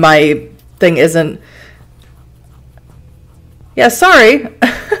 and my thing isn't. Yeah, sorry.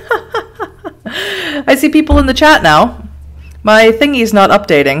 I see people in the chat now. My thingy's not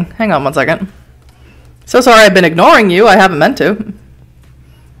updating. Hang on one second. So sorry I've been ignoring you. I haven't meant to.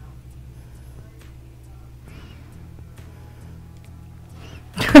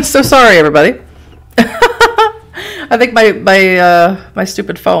 So sorry, everybody. I think my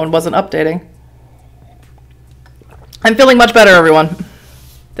stupid phone wasn't updating. I'm feeling much better, everyone.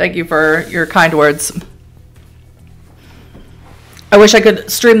 Thank you for your kind words. I wish I could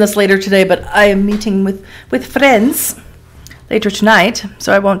stream this later today, but I am meeting with friends later tonight,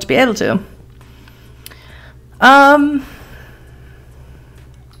 so I won't be able to.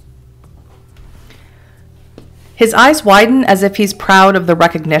 His eyes widen as if he's proud of the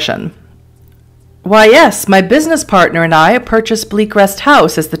recognition. Why, yes, my business partner and I purchased Bleak Rest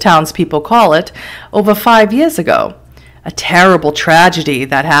House, as the townspeople call it, over 5 years ago. A terrible tragedy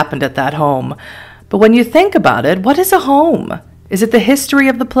that happened at that home. But when you think about it, what is a home? Is it the history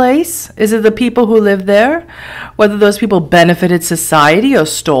of the place? Is it the people who live there? Whether those people benefited society or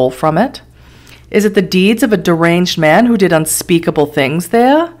stole from it? Is it the deeds of a deranged man who did unspeakable things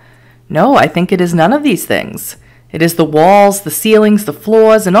there? No, I think it is none of these things. It is the walls, the ceilings, the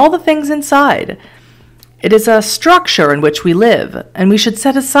floors, and all the things inside. It is a structure in which we live, and we should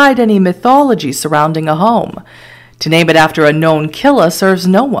set aside any mythology surrounding a home. To name it after a known killer serves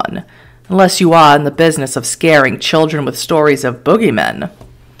no one, unless you are in the business of scaring children with stories of boogeymen.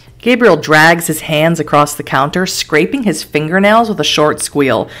 Gabriel drags his hands across the counter, scraping his fingernails with a short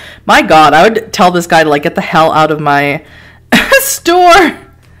squeal. My God, I would tell this guy to, get the hell out of my store.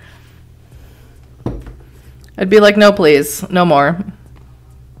 I'd be like, no, please, no more.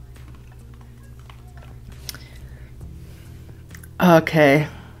 Okay.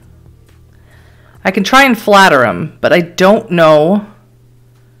 I can try and flatter him, but I don't know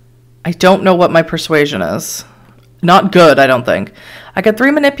what my persuasion is. Not good, I don't think. I got 3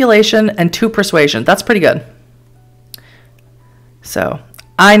 manipulation and 2 persuasion. That's pretty good. So,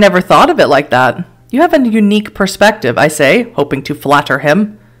 I never thought of it like that. You have a unique perspective, I say, hoping to flatter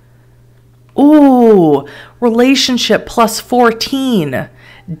him. Ooh, relationship plus 14.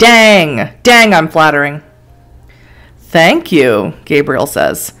 Dang, I'm flattering. Thank you, Gabriel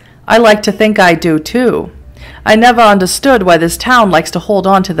says. I like to think I do too. I never understood why this town likes to hold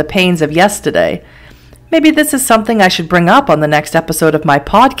on to the pains of yesterday. Maybe this is something I should bring up on the next episode of my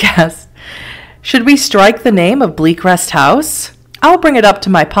podcast. Should we strike the name of Bleak Rest House? I'll bring it up to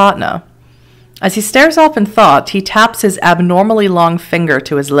my partner. As he stares off in thought, he taps his abnormally long finger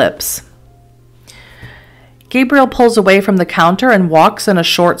to his lips. Gabriel pulls away from the counter and walks in a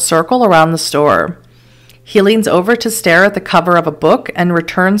short circle around the store. He leans over to stare at the cover of a book and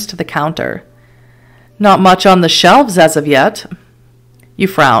returns to the counter. Not much on the shelves as of yet. You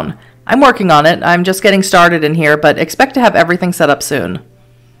frown. I'm working on it. I'm just getting started in here, but expect to have everything set up soon.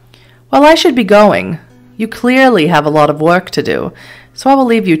 Well, I should be going. You clearly have a lot of work to do, so I will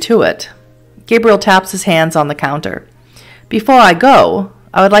leave you to it. Gabriel taps his hands on the counter. Before I go,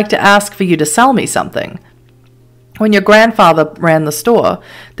 I would like to ask for you to sell me something. When your grandfather ran the store,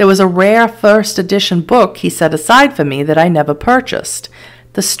 there was a rare first edition book he set aside for me that I never purchased.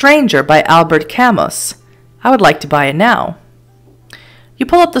 The Stranger by Albert Camus. I would like to buy it now. You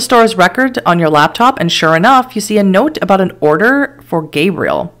pull up the store's record on your laptop, and sure enough, you see a note about an order for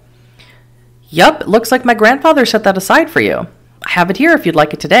Gabriel. Yup, it looks like my grandfather set that aside for you. I have it here if you'd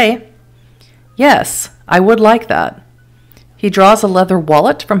like it today. Yes, I would like that. He draws a leather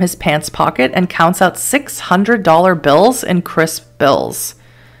wallet from his pants pocket and counts out $600 bills in crisp bills.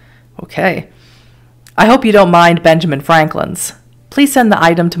 Okay. I hope you don't mind Benjamin Franklin's. Please send the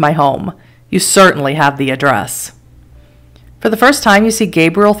item to my home. You certainly have the address. For the first time, you see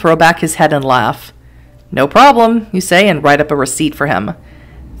Gabriel throw back his head and laugh. No problem, you say, and write up a receipt for him.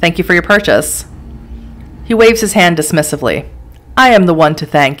 Thank you for your purchase. He waves his hand dismissively. I am the one to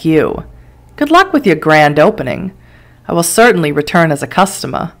thank you. Good luck with your grand opening. I will certainly return as a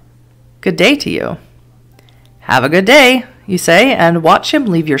customer. Good day to you. Have a good day, you say, and watch him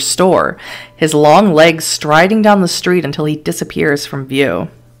leave your store, his long legs striding down the street until he disappears from view.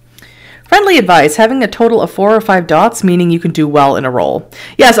 Friendly advice, having a total of 4 or 5 dots, meaning you can do well in a roll.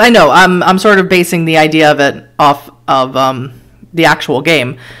 Yes, I know, I'm sort of basing the idea of it off of the actual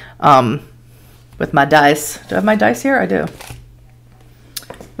game with my dice. Do I have my dice here? I do.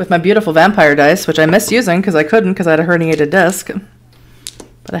 With my beautiful vampire dice, which I missed using because I couldn't because I had a herniated disc.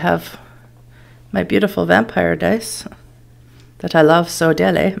 But I have my beautiful vampire dice that I love so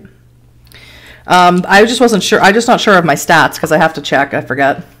dearly. I just wasn't sure. I'm just not sure of my stats because I have to check. I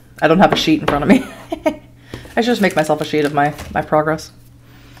forget. I don't have a sheet in front of me. I should just make myself a sheet of my progress.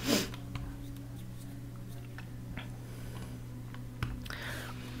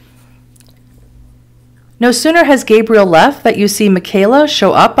 No sooner has Gabriel left that you see Michaela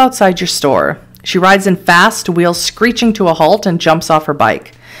show up outside your store. She rides in fast, wheels screeching to a halt, and jumps off her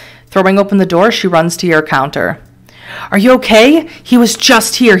bike. Throwing open the door, she runs to your counter. Are you okay? He was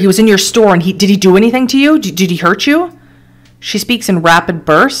just here. He was in your store, and did he do anything to you? Did he hurt you? She speaks in rapid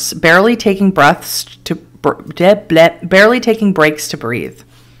bursts, barely taking breaks to breathe.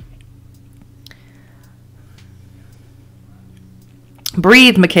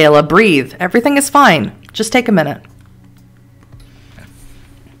 Breathe, Michaela, breathe. Everything is fine. Just take a minute.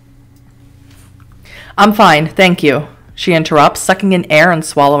 I'm fine, thank you, she interrupts, sucking in air and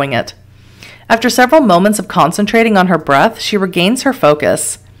swallowing it. After several moments of concentrating on her breath, she regains her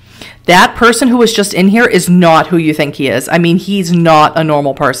focus. That person who was just in here is not who you think he is. I mean, he's not a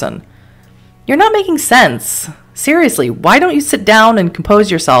normal person. You're not making sense. Seriously, why don't you sit down and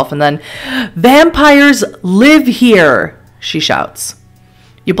compose yourself and then... Vampires live here, she shouts.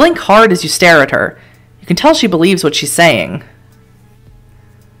 You blink hard as you stare at her. You can tell she believes what she's saying.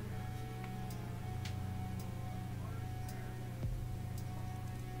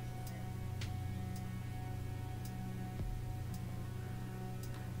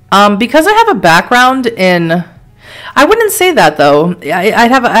 Because I have a background in... I wouldn't say that, though. I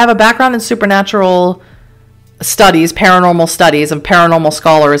have a background in supernatural studies, paranormal studies, and paranormal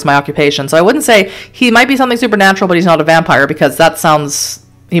scholar is my occupation. So I wouldn't say he might be something supernatural, but he's not a vampire, because that sounds...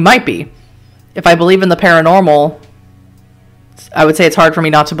 He might be. If I believe in the paranormal, I would say it's hard for me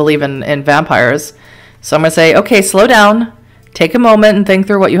not to believe in vampires. So I'm going to say, okay, slow down. Take a moment and think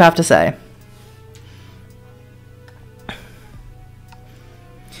through what you have to say.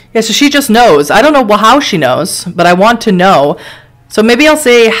 Yeah, so she just knows. I don't know how she knows, but I want to know. So maybe I'll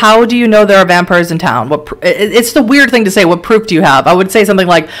say, how do you know there are vampires in town? It's the weird thing to say, what proof do you have? I would say something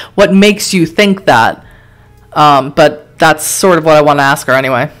like, what makes you think that? But that's sort of what I want to ask her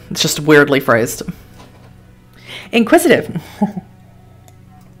anyway. It's just weirdly phrased. Inquisitive.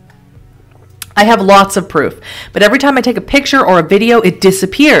 I have lots of proof, but every time I take a picture or a video, it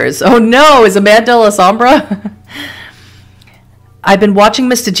disappears. Oh no, is Amanda La Sombra? I've been watching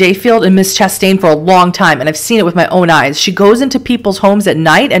Mr. Jayfield and Miss Chastain for a long time, and I've seen it with my own eyes. She goes into people's homes at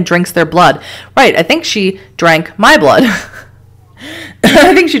night and drinks their blood. Right, I think she drank my blood.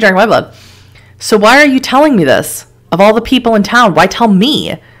 I think she drank my blood. So why are you telling me this? Of all the people in town, why tell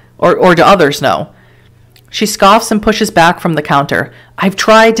me? Or do others know? She scoffs and pushes back from the counter. I've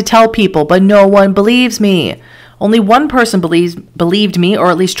tried to tell people, but no one believes me. Only one person believed me, or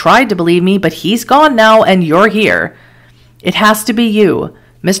at least tried to believe me, but he's gone now, and you're here. It has to be you.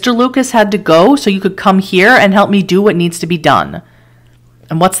 Mr. Lucas had to go so you could come here and help me do what needs to be done.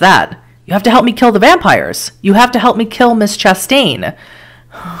 And what's that? You have to help me kill the vampires. You have to help me kill Miss Chastain.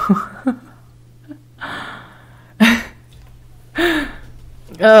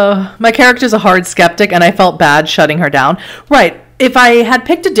 My character's a hard skeptic, and I felt bad shutting her down. Right. If I had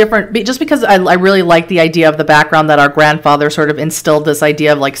picked a different... Just because I really like the idea of the background that our grandfather sort of instilled this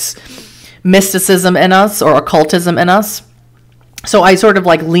idea of, like, mysticism in us or occultism in us. So I sort of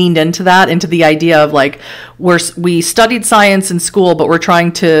like leaned into that, into the idea of like, we studied science in school, but we're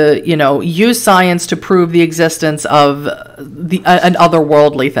trying to, you know, use science to prove the existence of an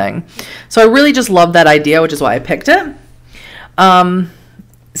otherworldly thing. So I really just love that idea, which is why I picked it.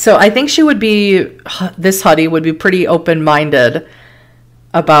 So I think she would be, this Huddy would be pretty open-minded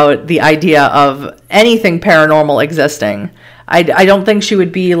about the idea of anything paranormal existing. I don't think she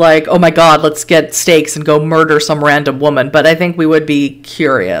would be like, oh my God, let's get stakes and go murder some random woman. But I think we would be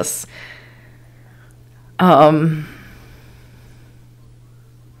curious. Yeah.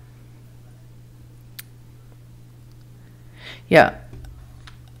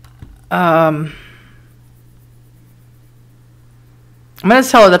 I'm going to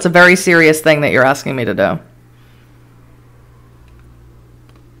tell her that's a very serious thing that you're asking me to do.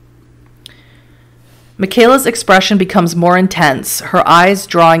 Michaela's expression becomes more intense, her eyes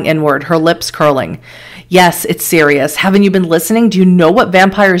drawing inward, her lips curling. Yes, it's serious. Haven't you been listening? Do you know what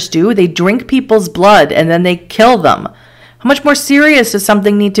vampires do? They drink people's blood and then they kill them. How much more serious does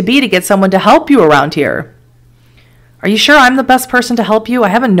something need to be to get someone to help you around here? Are you sure I'm the best person to help you? I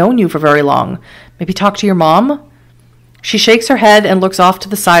haven't known you for very long. Maybe talk to your mom? She shakes her head and looks off to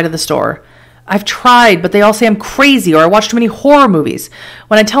the side of the store. I've tried, but they all say I'm crazy or I watch too many horror movies.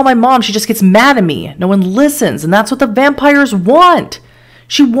 When I tell my mom, she just gets mad at me. No one listens, and that's what the vampires want.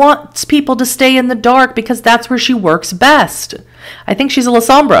 She wants people to stay in the dark because that's where she works best. I think she's a La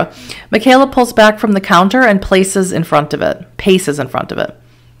Sombra. Michaela pulls back from the counter and paces in front of it.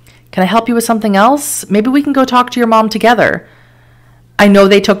 Can I help you with something else? Maybe we can go talk to your mom together. I know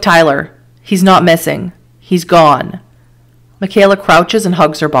they took Tyler. He's not missing. He's gone. Michaela crouches and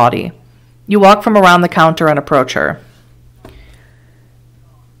hugs her body. You walk from around the counter and approach her.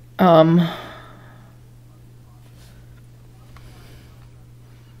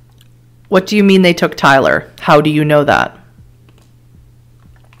 What do you mean they took Tyler? How do you know that?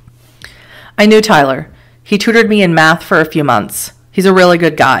 I knew Tyler. He tutored me in math for a few months. He's a really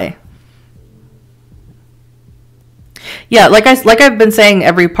good guy. Yeah, like I've been saying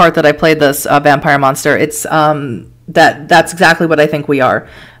every part that I played this vampire monster, it's that's exactly what I think we are.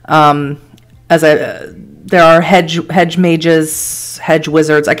 There are hedge mages, hedge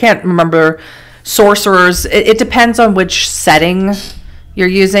wizards. I can't remember sorcerers. It depends on which setting you're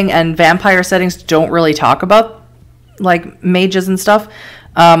using, and vampire settings don't really talk about like mages and stuff.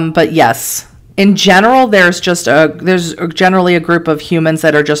 But yes, in general, there's generally a group of humans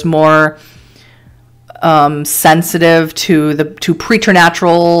that are just more sensitive to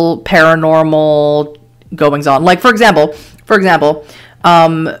preternatural, paranormal goings on. Like for example,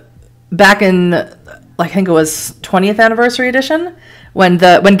 back in, I think it was 20th anniversary edition, when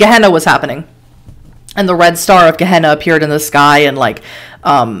Gehenna was happening, and the red star of Gehenna appeared in the sky, and like,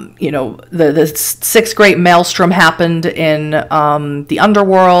 the sixth great maelstrom happened in the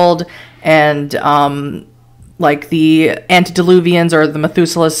underworld, and like the antediluvians or the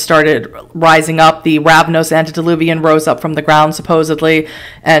Methuselahs started rising up. The Ravnos antediluvian rose up from the ground supposedly,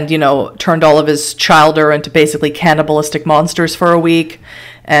 and turned all of his childer into basically cannibalistic monsters for a week.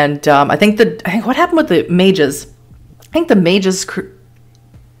 And I think what happened with the mages? I think the mages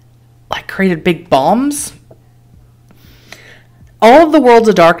created big bombs. All of the worlds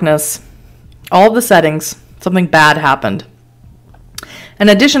of darkness, all of the settings, something bad happened. In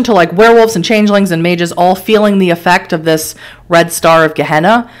addition to like werewolves and changelings and mages all feeling the effect of this red star of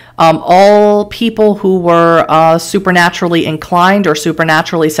Gehenna, all people who were supernaturally inclined or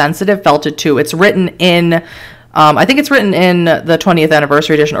supernaturally sensitive felt it too. It's written in, I think it's written in the 20th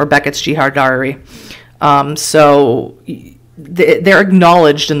anniversary edition or Beckett's Jihad Diary. So they're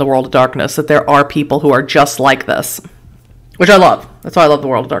acknowledged in the world of darkness that there are people who are just like this, which I love. That's why I love the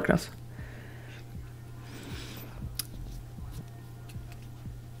world of darkness.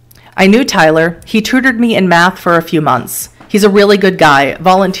 I knew Tyler. He tutored me in math for a few months. He's a really good guy.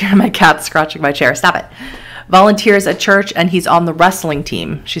 My cat's scratching my chair. Stop it. Volunteers at church, and he's on the wrestling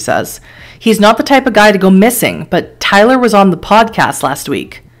team, she says. He's not the type of guy to go missing, but Tyler was on the podcast last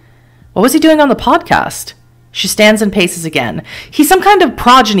week. What was he doing on the podcast? She stands and paces again. He's some kind of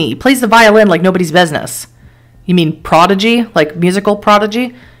progeny. He plays the violin like nobody's business. You mean prodigy? Like musical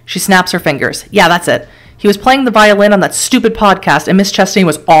prodigy? She snaps her fingers. Yeah, that's it. He was playing the violin on that stupid podcast, and Miss Chastain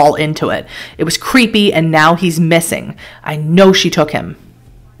was all into it. It was creepy, and now he's missing. I know she took him.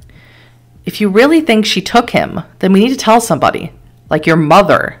 If you really think she took him, then we need to tell somebody. Like your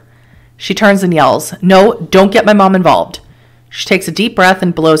mother. She turns and yells, "No, don't get my mom involved." She takes a deep breath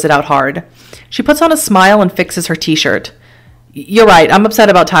and blows it out hard. She puts on a smile and fixes her t-shirt. You're right, I'm upset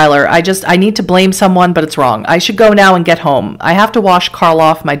about Tyler. I need to blame someone, but it's wrong. I should go now and get home. I have to wash Carl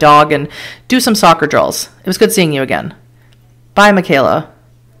off, my dog, and do some soccer drills. It was good seeing you again. Bye, Michaela.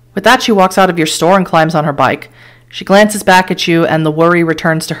 With that, she walks out of your store and climbs on her bike. She glances back at you, and the worry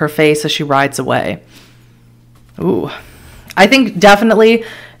returns to her face as she rides away. Ooh. I think definitely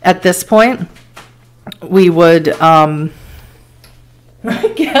at this point, we would... My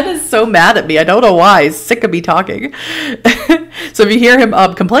cat is so mad at me. I don't know why. He's sick of me talking. So if you hear him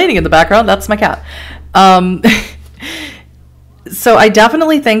complaining in the background, that's my cat. So I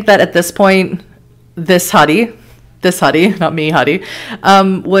definitely think that at this point, this Huddy, not me, Huddy,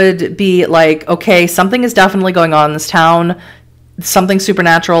 would be like, okay, something is definitely going on in this town. Something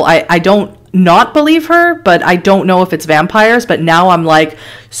supernatural. I don't not believe her, but I don't know if it's vampires. But now I'm like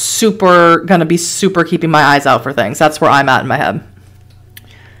gonna be super keeping my eyes out for things. That's where I'm at in my head.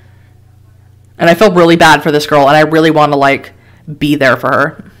 And I feel really bad for this girl, and I really want to, like, be there for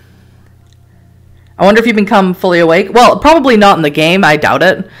her. I wonder if you become fully awake. Well, probably not in the game. I doubt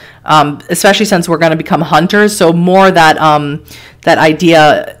it. Especially since we're going to become hunters. So more that that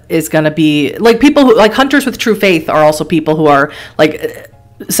idea is going to be... Like, people who... Like, hunters with true faith are also people who are, like,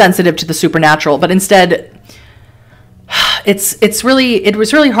 sensitive to the supernatural. But instead... It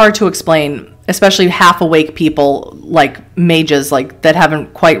was really hard to explain, especially half-awake people, like mages, like that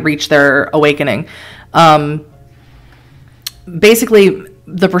haven't quite reached their awakening. Basically,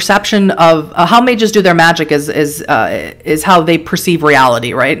 the perception of how mages do their magic is how they perceive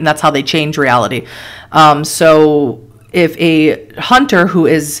reality, right? And that's how they change reality. So if a hunter who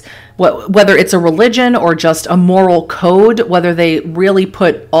is... whether it's a religion or just a moral code, whether they really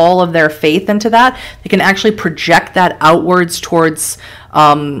put all of their faith into that, they can actually project that outwards towards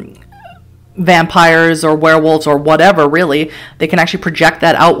vampires or werewolves or whatever, really. They can actually project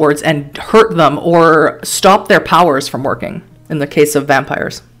that outwards and hurt them or stop their powers from working, in the case of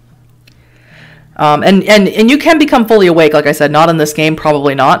vampires. And you can become fully awake, like I said, not in this game,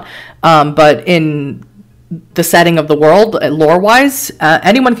 probably not, but in... the setting of the world, lore-wise,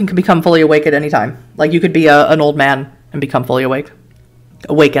 anyone can become fully awake at any time. Like, you could be an old man and become fully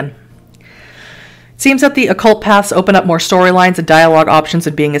awaken. It seems that the occult paths open up more storylines and dialogue options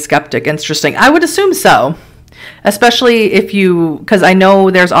than being a skeptic. Interesting. I would assume so. Especially if you... Because I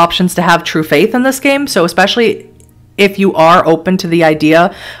know there's options to have true faith in this game, so especially if you are open to the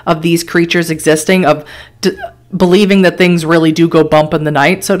idea of these creatures existing, of believing that things really do go bump in the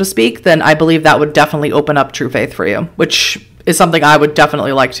night, so to speak, then I believe that would definitely open up true faith for you, which is something I would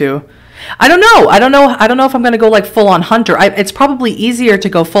definitely like to. I don't know if I'm going to go like full on hunter. It's probably easier to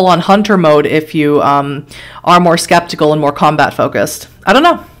go full on hunter mode if you are more skeptical and more combat focused. I don't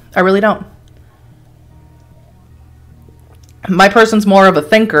know. I really don't. My person's more of a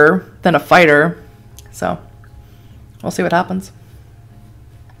thinker than a fighter, so we'll see what happens.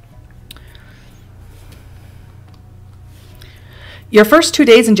 Your first 2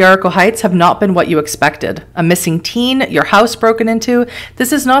 days in Jericho Heights have not been what you expected. A missing teen, your house broken into.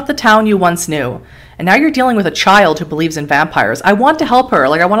 This is not the town you once knew. And now you're dealing with a child who believes in vampires. I want to help her.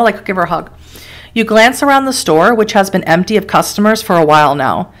 I want to give her a hug. You glance around the store, which has been empty of customers for a while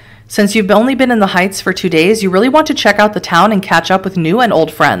now. Since you've only been in the Heights for 2 days, you really want to check out the town and catch up with new and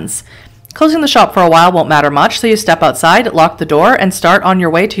old friends. Closing the shop for a while won't matter much, so you step outside, lock the door, and start on your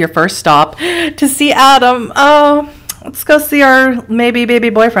way to your first stop to see Adam. Oh, let's go see our maybe baby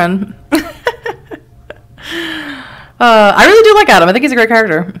boyfriend. I really do like Adam. I think he's a great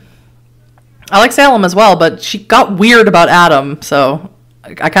character. I like Salem as well, but she got weird about Adam, so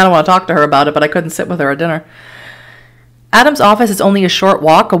I kind of want to talk to her about it, but I couldn't sit with her at dinner. Adam's office is only a short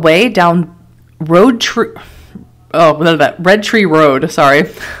walk away down Red Tree Road,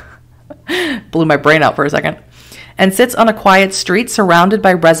 sorry. Blew my brain out for a second. And sits on a quiet street surrounded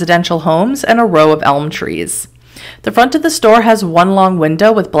by residential homes and a row of elm trees. The front of the store has one long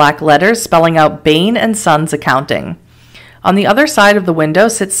window with black letters spelling out Bain and Sons Accounting. On the other side of the window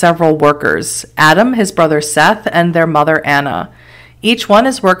sit several workers, Adam, his brother Seth, and their mother Anna. Each one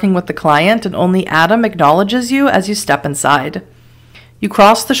is working with the client, and only Adam acknowledges you as you step inside. You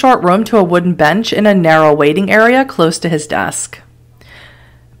cross the short room to a wooden bench in a narrow waiting area close to his desk.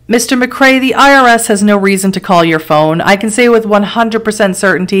 Mr. McCrae, the IRS has no reason to call your phone. I can say with 100%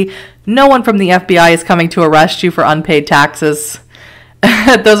 certainty, no one from the FBI is coming to arrest you for unpaid taxes.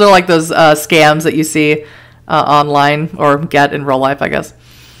 Those are like those scams that you see online or get in real life, I guess.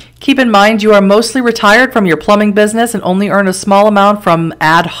 Keep in mind you are mostly retired from your plumbing business and only earn a small amount from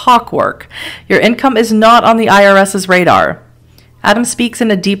ad hoc work. Your income is not on the IRS's radar. Adam speaks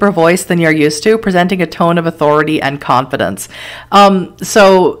in a deeper voice than you're used to, presenting a tone of authority and confidence.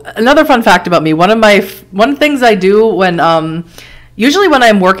 So another fun fact about me, one of the things I do when usually when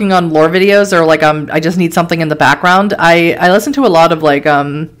I'm working on lore videos or I just need something in the background, I listen to a lot of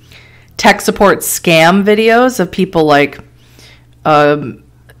tech support scam videos of people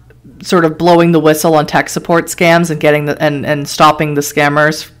sort of blowing the whistle on tech support scams and getting and stopping the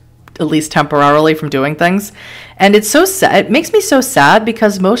scammers, at least temporarily, from doing things. And it's so sad. It makes me so sad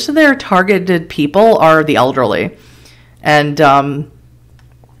because most of their targeted people are the elderly. And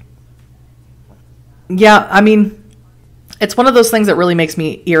yeah, I mean, it's one of those things that really makes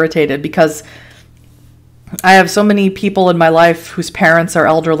me irritated because I have so many people in my life whose parents are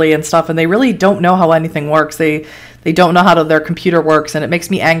elderly and stuff, and they really don't know how anything works. They don't know how their computer works, and it makes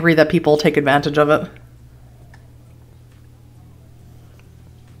me angry that people take advantage of it.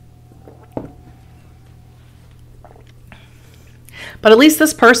 But at least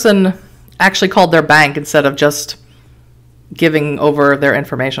this person actually called their bank instead of just giving over their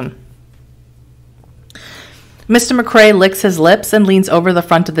information. Mr. McCrae licks his lips and leans over the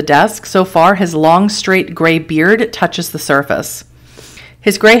front of the desk. So far, his long, straight gray beard touches the surface.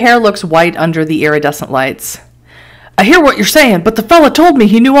 His gray hair looks white under the iridescent lights. I hear what you're saying, but the fella told me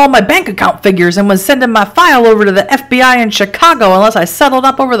he knew all my bank account figures and was sending my file over to the FBI in Chicago unless I settled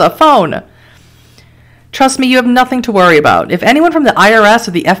up over the phone. Trust me, you have nothing to worry about. If anyone from the IRS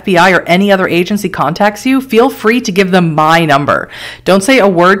or the FBI or any other agency contacts you, feel free to give them my number. Don't say a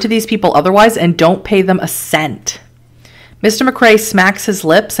word to these people otherwise, and don't pay them a cent. Mr. McCrae smacks his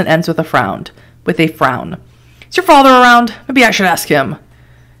lips and ends with a frown. Is your father around? Maybe I should ask him.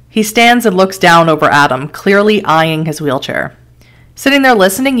 He stands and looks down over Adam, clearly eyeing his wheelchair. Sitting there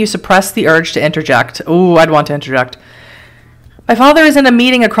listening, you suppress the urge to interject. Ooh, I'd want to interject. My father is in a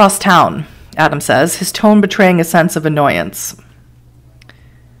meeting across town, Adam says, his tone betraying a sense of annoyance.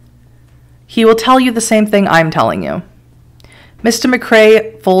 He will tell you the same thing I'm telling you. Mr.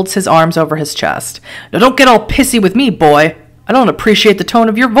 McCrae folds his arms over his chest. Now don't get all pissy with me, boy. I don't appreciate the tone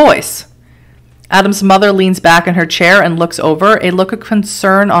of your voice. Adam's mother leans back in her chair and looks over, a look of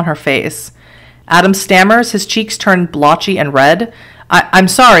concern on her face. Adam stammers, his cheeks turn blotchy and red. I'm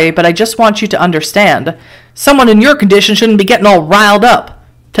sorry, but I just want you to understand. Someone in your condition shouldn't be getting all riled up.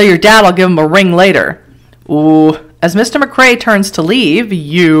 Tell your dad I'll give him a ring later. Ooh. As Mr. McCrae turns to leave, we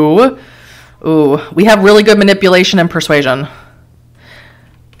have really good manipulation and persuasion.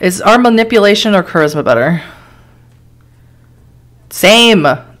 Is our manipulation or charisma better? Same.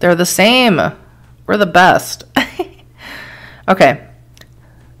 They're the same. We're the best. Okay.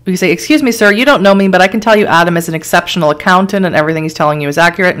 You say, excuse me, sir, you don't know me, but I can tell you Adam is an exceptional accountant and everything he's telling you is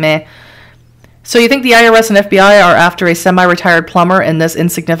accurate. Meh. So you think the IRS and FBI are after a semi-retired plumber in this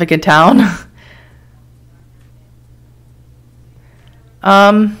insignificant town?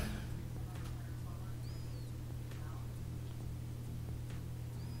 I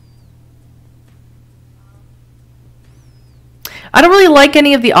don't really like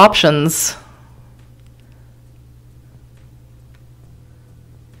any of the options.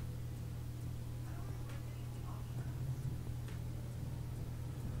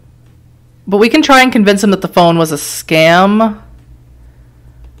 But we can try and convince him that the phone was a scam.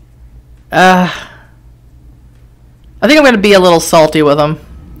 I think I'm going to be a little salty with him.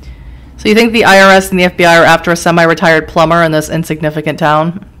 So you think the IRS and the FBI are after a semi-retired plumber in this insignificant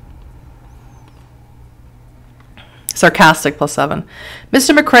town? Sarcastic +7.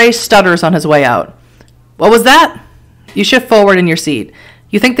 Mr. McRae stutters on his way out. What was that? You shift forward in your seat.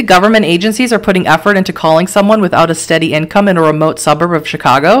 You think the government agencies are putting effort into calling someone without a steady income in a remote suburb of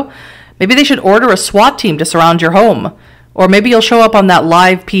Chicago? Maybe they should order a SWAT team to surround your home. Or maybe you'll show up on that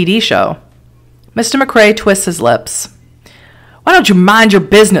live PD show. Mr. McRae twists his lips. Why don't you mind your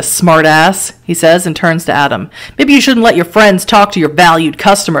business, smartass? He says and turns to Adam. Maybe you shouldn't let your friends talk to your valued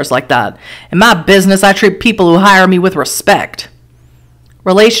customers like that. In my business, I treat people who hire me with respect.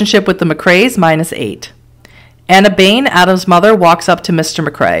 Relationship with the McRaes, -8. Anna Bain, Adam's mother, walks up to Mr.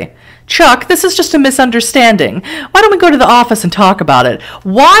 McRae. Chuck, this is just a misunderstanding. Why don't we go to the office and talk about it?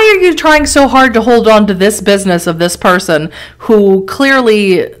 Why are you trying so hard to hold on to this business of this person who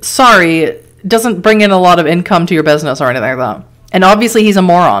clearly, doesn't bring in a lot of income to your business or anything like that? And obviously he's a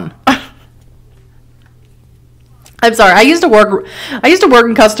moron. I'm sorry. I used to work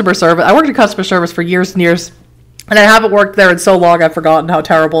in customer service. I worked in customer service for years and years, and I haven't worked there in so long I've forgotten how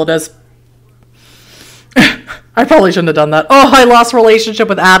terrible it is. I probably shouldn't have done that. Oh, I lost relationship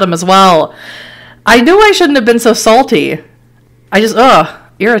with Adam as well. I knew I shouldn't have been so salty.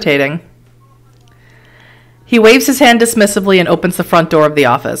 Irritating. He waves his hand dismissively and opens the front door of the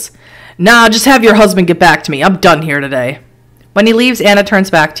office. Nah, just have your husband get back to me. I'm done here today. When he leaves, Anna turns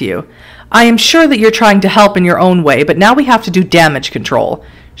back to you. I am sure that you're trying to help in your own way, but now we have to do damage control.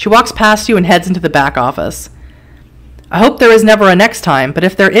 She walks past you and heads into the back office. I hope there is never a next time, but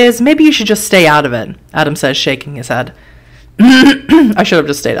if there is, maybe you should just stay out of it, Adam says, shaking his head. I should have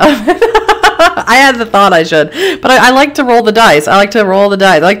just stayed out of it. I had the thought I should, but I like to roll the dice. I like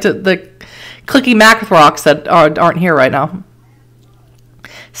the clicky math rocks that aren't here right now.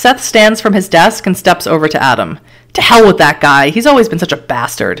 Seth stands from his desk and steps over to Adam. To hell with that guy. He's always been such a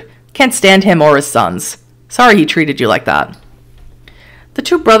bastard. Can't stand him or his sons. Sorry he treated you like that. The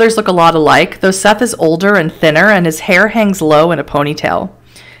two brothers look a lot alike, though Seth is older and thinner and his hair hangs low in a ponytail.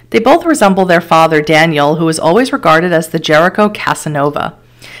 They both resemble their father, Daniel, who is always regarded as the Jericho Casanova.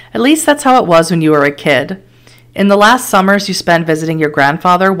 At least that's how it was when you were a kid. In the last summers you spent visiting your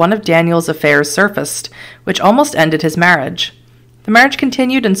grandfather, one of Daniel's affairs surfaced, which almost ended his marriage. The marriage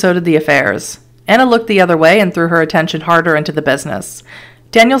continued and so did the affairs. Anna looked the other way and threw her attention harder into the business.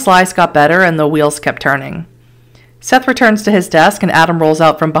 Daniel's lies got better and the wheels kept turning. Seth returns to his desk and Adam rolls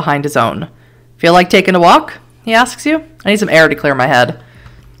out from behind his own. Feel like taking a walk? He asks you. I need some air to clear my head.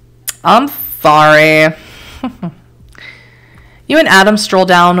 I'm sorry. You and Adam stroll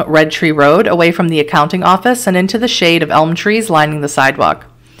down Red Tree Road, away from the accounting office and into the shade of elm trees lining the sidewalk.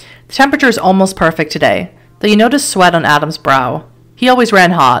 The temperature is almost perfect today, though you notice sweat on Adam's brow. He always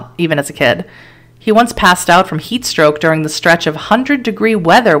ran hot, even as a kid. He once passed out from heat stroke during the stretch of 100-degree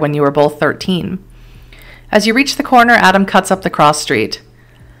weather when you were both 13. As you reach the corner, Adam cuts up the cross street.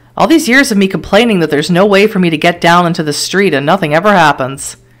 All these years of me complaining that there's no way for me to get down into the street and nothing ever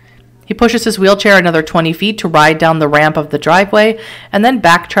happens. He pushes his wheelchair another 20 feet to ride down the ramp of the driveway and then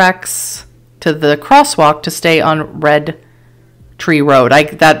backtracks to the crosswalk to stay on Red Tree Road.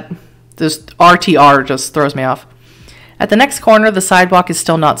 This RTR just throws me off. At the next corner, the sidewalk is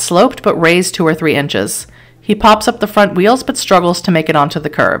still not sloped, but raised 2 or 3 inches. He pops up the front wheels, but struggles to make it onto the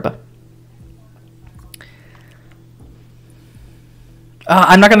curb.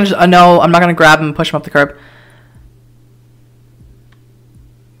 I'm not gonna grab him and push him up the curb.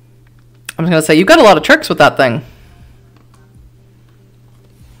 I'm just gonna say, you've got a lot of tricks with that thing.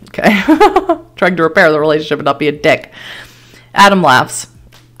 Okay. Trying to repair the relationship and not be a dick. Adam laughs.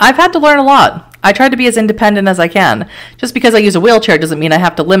 I've had to learn a lot. I try to be as independent as I can. Just because I use a wheelchair doesn't mean I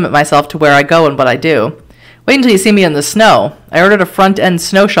have to limit myself to where I go and what I do. Wait until you see me in the snow. I ordered a front-end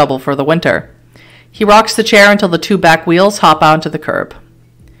snow shovel for the winter. He rocks the chair until the 2 back wheels hop onto the curb.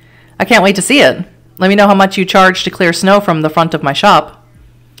 I can't wait to see it. Let me know how much you charge to clear snow from the front of my shop.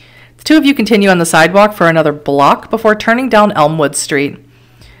 The two of you continue on the sidewalk for another block before turning down Elmwood Street.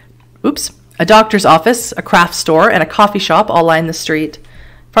 Oops. A doctor's office, a craft store, and a coffee shop all line the street.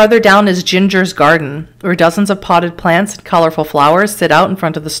 Farther down is Ginger's Garden, where dozens of potted plants and colorful flowers sit out in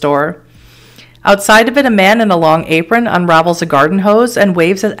front of the store. Outside of it, a man in a long apron unravels a garden hose and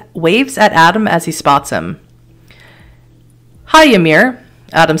waves at Adam as he spots him. "Hi, Ymir,"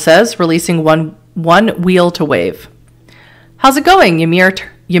 Adam says, releasing one wheel to wave. "How's it going?"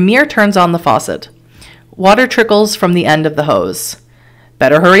 Ymir turns on the faucet. Water trickles from the end of the hose.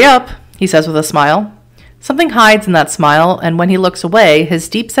 "Better hurry up," he says with a smile. Something hides in that smile, and when he looks away, his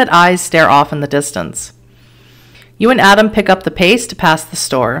deep-set eyes stare off in the distance. You and Adam pick up the pace to pass the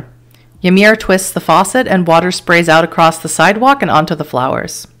store. Ymir twists the faucet, and water sprays out across the sidewalk and onto the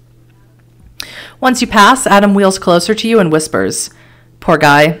flowers. Once you pass, Adam wheels closer to you and whispers, "Poor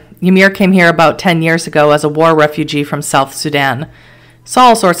guy. Ymir came here about 10 years ago as a war refugee from South Sudan. Saw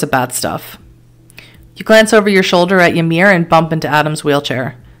all sorts of bad stuff." You glance over your shoulder at Ymir and bump into Adam's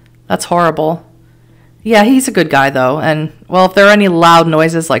wheelchair. "That's horrible." "Yeah, he's a good guy, though, and, well, if there are any loud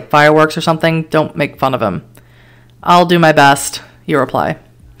noises like fireworks or something, don't make fun of him." "I'll do my best," you reply.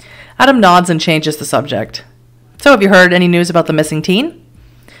 Adam nods and changes the subject. "So have you heard any news about the missing teen?"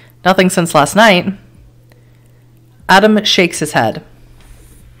 "Nothing since last night." Adam shakes his head.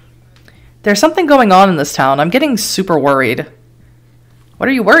 "There's something going on in this town. I'm getting super worried." "What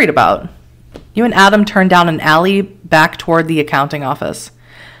are you worried about?" You and Adam turn down an alley back toward the accounting office.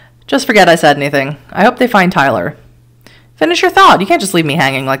 "Just forget I said anything. I hope they find Tyler." "Finish your thought. You can't just leave me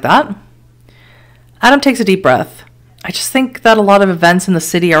hanging like that." Adam takes a deep breath. "I just think that a lot of events in the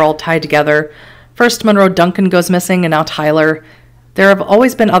city are all tied together. First, Monroe Duncan goes missing, and now Tyler. There have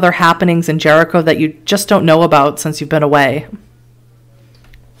always been other happenings in Jericho that you just don't know about since you've been away."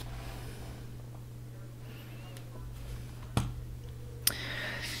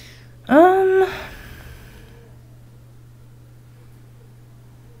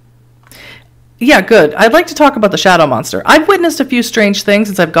 Yeah, good. I'd like to talk about the shadow monster. I've witnessed a few strange things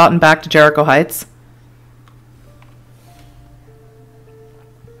since I've gotten back to Jericho Heights.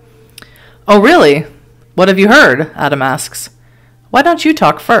 "Oh, really? What have you heard?" Adam asks. "Why don't you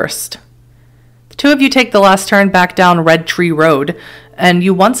talk first?" The two of you take the last turn back down Red Tree Road, and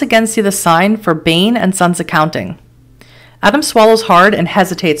you once again see the sign for Bain and Sons Accounting. Adam swallows hard and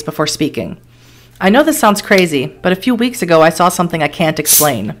hesitates before speaking. "I know this sounds crazy, but a few weeks ago I saw something I can't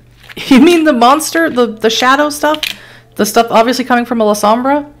explain." "You mean the monster? The shadow stuff? The stuff obviously coming from La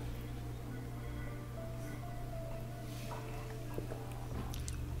Sombra?"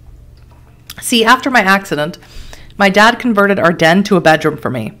 "See, after my accident, my dad converted our den to a bedroom for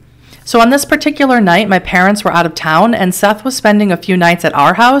me. So on this particular night, my parents were out of town, and Seth was spending a few nights at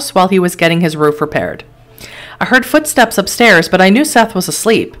our house while he was getting his roof repaired. I heard footsteps upstairs, but I knew Seth was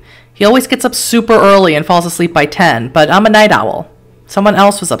asleep. He always gets up super early and falls asleep by 10, but I'm a night owl. Someone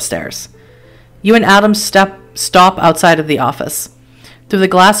else was upstairs." You and Adam stop outside of the office. Through the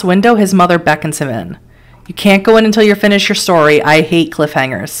glass window, his mother beckons him in. "You can't go in until you finish your story. I hate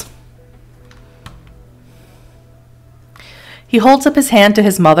cliffhangers." He holds up his hand to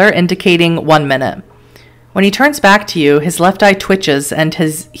his mother, indicating 1 minute. When he turns back to you, his left eye twitches and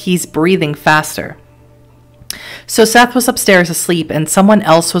he's breathing faster. So Seth was upstairs asleep, and someone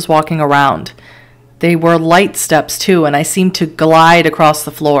else was walking around. They were light steps, too, and I seemed to glide across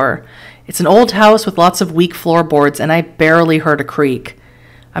the floor. It's an old house with lots of weak floorboards, and I barely heard a creak.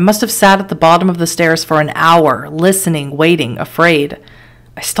 I must have sat at the bottom of the stairs for an hour, listening, waiting, afraid.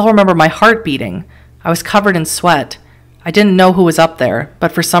 I still remember my heart beating. I was covered in sweat. I didn't know who was up there,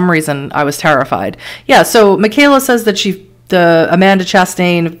 but for some reason, I was terrified. Yeah, so Michaela says that Amanda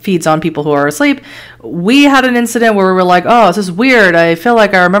Chastain feeds on people who are asleep. We had an incident where we were like, "Oh, this is weird. I feel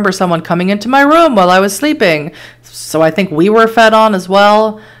like I remember someone coming into my room while I was sleeping." So I think we were fed on as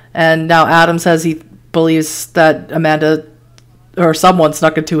well. And now Adam says he believes that Amanda or someone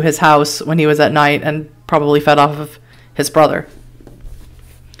snuck into his house when he was at night and probably fed off of his brother.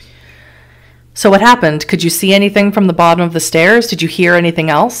 "So what happened? Could you see anything from the bottom of the stairs? Did you hear anything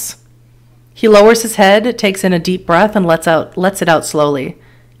else?" He lowers his head, takes in a deep breath, and lets it out slowly.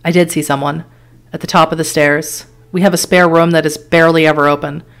 "I did see someone. At the top of the stairs. We have a spare room that is barely ever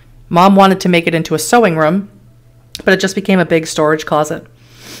open. Mom wanted to make it into a sewing room, but it just became a big storage closet.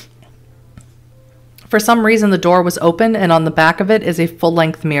 For some reason, the door was open, and on the back of it is a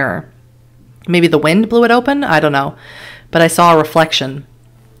full-length mirror. Maybe the wind blew it open? I don't know. But I saw a reflection.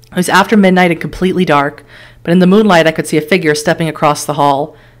 It was after midnight and completely dark, but in the moonlight I could see a figure stepping across the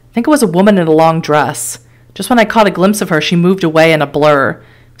hall. I think it was a woman in a long dress. Just when I caught a glimpse of her, she moved away in a blur.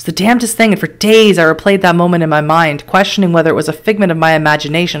 It was the damnedest thing, and for days I replayed that moment in my mind, questioning whether it was a figment of my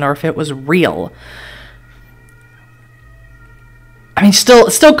imagination or if it was real. I mean, still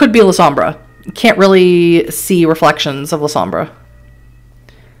could be La Sombra. You can't really see reflections of La Sombra.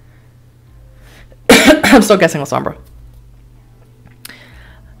 I'm still guessing La Sombra.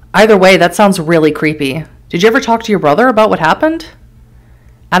 Either way, that sounds really creepy. Did you ever talk to your brother about what happened?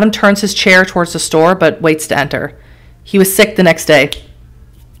 Adam turns his chair towards the store, but waits to enter. He was sick the next day.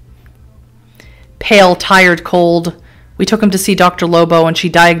 Pale, tired, cold. We took him to see Dr. Lobo, and she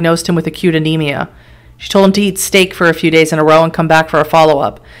diagnosed him with acute anemia. She told him to eat steak for a few days in a row and come back for a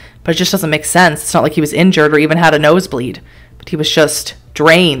follow-up. But it just doesn't make sense. It's not like he was injured or even had a nosebleed. But he was just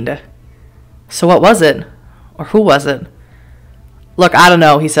drained. So what was it? Or who was it? Look, I don't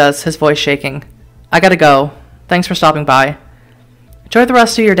know, he says, his voice shaking. I gotta go. Thanks for stopping by. Enjoy the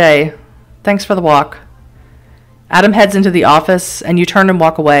rest of your day. Thanks for the walk. Adam heads into the office, and you turn and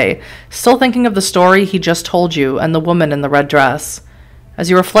walk away, still thinking of the story he just told you and the woman in the red dress. As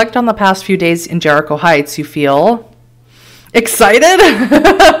you reflect on the past few days in Jericho Heights, you feel... excited?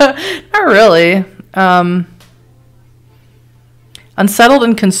 Not really. Unsettled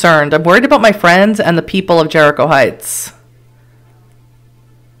and concerned. I'm worried about my friends and the people of Jericho Heights.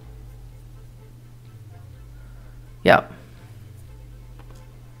 Yeah.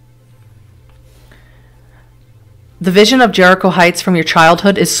 The vision of Jericho Heights from your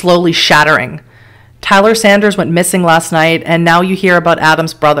childhood is slowly shattering. Tyler Sanders went missing last night, and now you hear about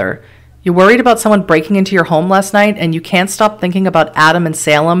Adam's brother. You're worried about someone breaking into your home last night, and you can't stop thinking about Adam and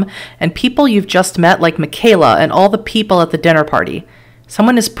Salem and people you've just met like Michaela and all the people at the dinner party.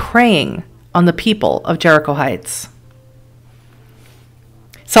 Someone is preying on the people of Jericho Heights.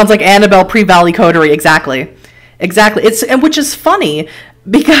 Sounds like Annabelle pre-Valley Coterie, exactly. Exactly. Which is funny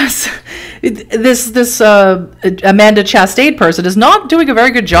because this Amanda Chastain person is not doing a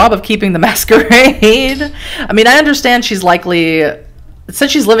very good job of keeping the Masquerade. I mean, I understand she's likely,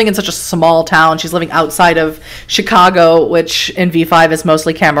 since she's living in such a small town, she's living outside of Chicago, which in V5 is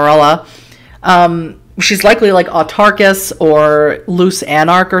mostly Camarilla. She's likely like Autarchus or Loose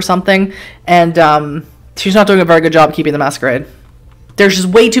Anarch or something, and she's not doing a very good job keeping the Masquerade. There's just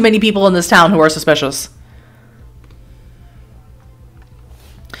way too many people in this town who are suspicious.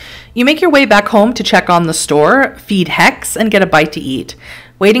 You make your way back home to check on the store, feed Hex, and get a bite to eat.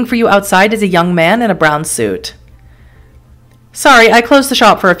 Waiting for you outside is a young man in a brown suit. Sorry, I closed the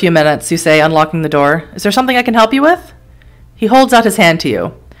shop for a few minutes, you say, unlocking the door. Is there something I can help you with? He holds out his hand to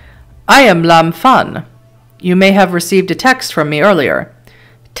you. I am Lam Fan. You may have received a text from me earlier.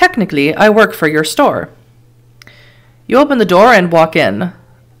 Technically, I work for your store. You open the door and walk in,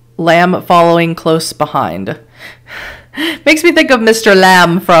 Lamb following close behind. Makes me think of Mr.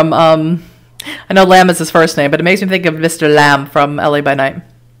 Lamb from, I know Lamb is his first name, but it makes me think of Mr. Lamb from LA by Night.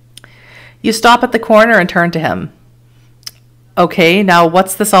 You stop at the corner and turn to him. Okay, now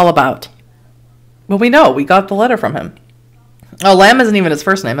what's this all about? Well, we know. We got the letter from him. Oh, Lamb isn't even his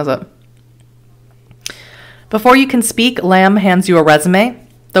first name, is it? Before you can speak, Lamb hands you a resume,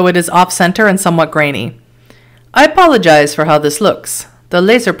 though it is off-center and somewhat grainy. I apologize for how this looks. The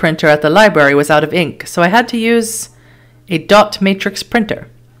laser printer at the library was out of ink, so I had to use a dot matrix printer.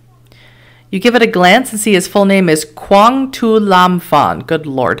 You give it a glance and see his full name is Quang Tu Lam Fan. Good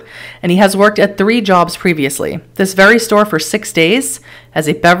lord. And he has worked at 3 jobs previously. This very store for 6 days, as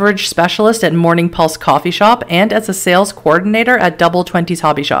a beverage specialist at Morning Pulse Coffee Shop, and as a sales coordinator at Double 20's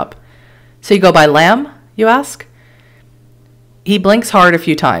Hobby Shop. So you go by Lamb, you ask? He blinks hard a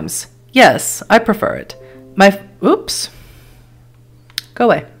few times. Yes, I prefer it. Oops. Go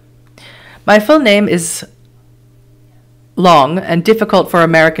away. My full name is long and difficult for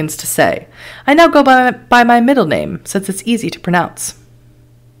Americans to say. I now go by my middle name, since it's easy to pronounce.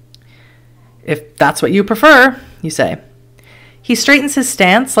 If that's what you prefer, you say. He straightens his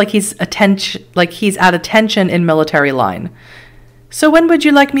stance like he's at attention in military line. So when would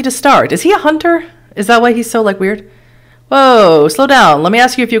you like me to start? Is he a hunter? Is that why he's so, weird? Whoa, slow down. Let me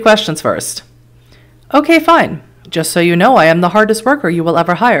ask you a few questions first. Okay, fine. Just so you know, I am the hardest worker you will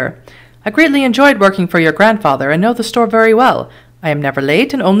ever hire. I greatly enjoyed working for your grandfather and know the store very well. I am never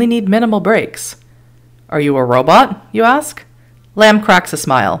late and only need minimal breaks. Are you a robot, you ask? Lamb cracks a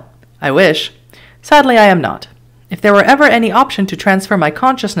smile. I wish. Sadly, I am not. If there were ever any option to transfer my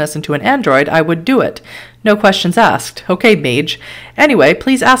consciousness into an android, I would do it. No questions asked. Okay, mage. Anyway,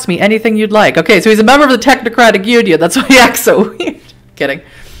 please ask me anything you'd like. Okay, so he's a member of the Technocratic Union. That's why he acts so weird. Kidding.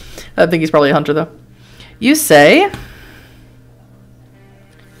 I think he's probably a hunter, though. You say...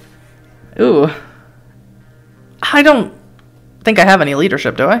 Ooh. I don't think I have any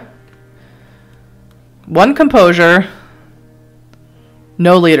leadership, do I? 1 composure.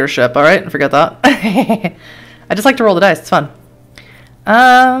 No leadership, all right? Forget that. I just like to roll the dice. It's fun.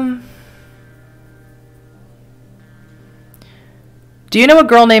 Do you know a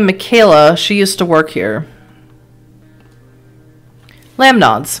girl named Michaela? She used to work here. Lamb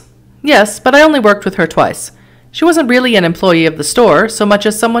nods. Yes, but I only worked with her twice. She wasn't really an employee of the store, so much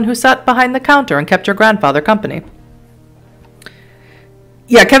as someone who sat behind the counter and kept your grandfather company.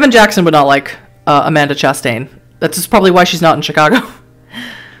 Yeah, Kevin Jackson would not like Amanda Chastain. That's just probably why she's not in Chicago.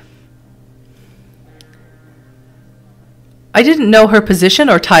 I didn't know her position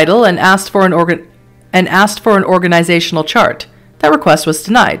or title and asked for an organizational chart. That request was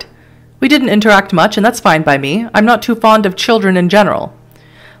denied. We didn't interact much, and that's fine by me. I'm not too fond of children in general.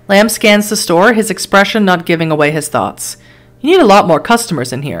 Lamb scans the store, his expression not giving away his thoughts. You need a lot more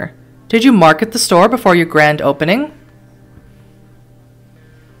customers in here. Did you market the store before your grand opening?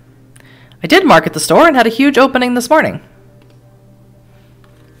 I did market the store and had a huge opening this morning.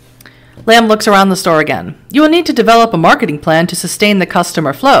 Lamb looks around the store again. You will need to develop a marketing plan to sustain the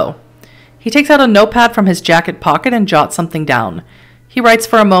customer flow. He takes out a notepad from his jacket pocket and jots something down. He writes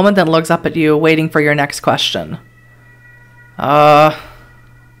for a moment, then looks up at you, waiting for your next question. How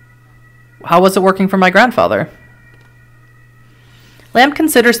was it working for my grandfather? Lamb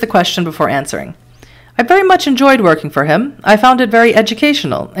considers the question before answering. I very much enjoyed working for him. I found it very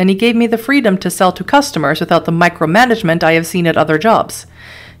educational, and he gave me the freedom to sell to customers without the micromanagement I have seen at other jobs.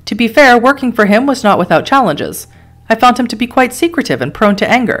 To be fair, working for him was not without challenges. I found him to be quite secretive and prone to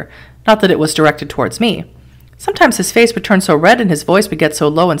anger, not that it was directed towards me. Sometimes his face would turn so red and his voice would get so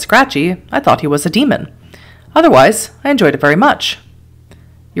low and scratchy, I thought he was a demon. Otherwise, I enjoyed it very much.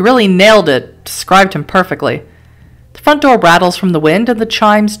 You really nailed it, described him perfectly. The front door rattles from the wind and the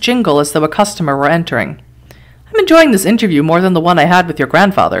chimes jingle as though a customer were entering. I'm enjoying this interview more than the one I had with your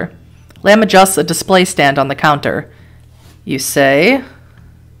grandfather. Lamb adjusts a display stand on the counter. You say,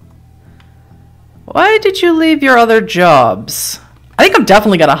 why did you leave your other jobs? I think I'm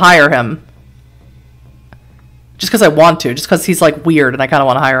definitely going to hire him. Just because I want to. Just because he's like weird and I kind of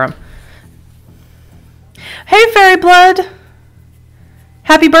want to hire him. Hey, Fairy Blood.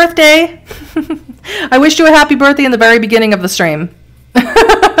 Happy birthday. I wished you a happy birthday in the very beginning of the stream.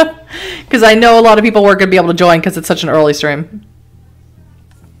 Because I know a lot of people weren't going to be able to join because it's such an early stream.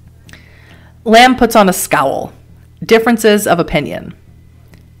 Lamb puts on a scowl. Differences of opinion.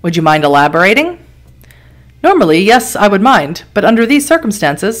 Would you mind elaborating? Normally, yes, I would mind, but under these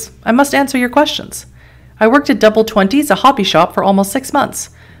circumstances, I must answer your questions. I worked at Double 20's, a hobby shop, for almost 6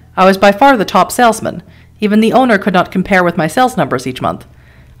 months. I was by far the top salesman. Even the owner could not compare with my sales numbers each month.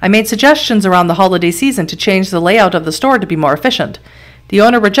 I made suggestions around the holiday season to change the layout of the store to be more efficient. The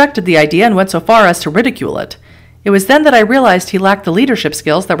owner rejected the idea and went so far as to ridicule it. It was then that I realized he lacked the leadership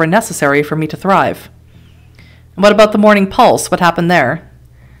skills that were necessary for me to thrive. And what about the Morning Pulse? What happened there?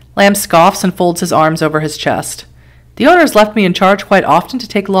 Lamb scoffs and folds his arms over his chest. The owners left me in charge quite often to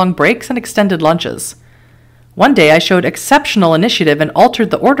take long breaks and extended lunches. One day I showed exceptional initiative and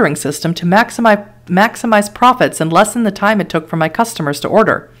altered the ordering system to maximize profits and lessen the time it took for my customers to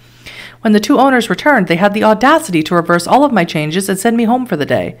order. When the two owners returned, they had the audacity to reverse all of my changes and send me home for the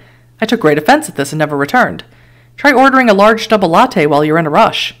day. I took great offense at this and never returned. Try ordering a large double latte while you're in a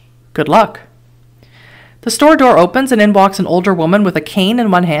rush. Good luck. The store door opens and in walks an older woman with a cane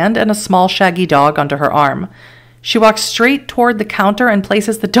in one hand and a small shaggy dog under her arm. She walks straight toward the counter and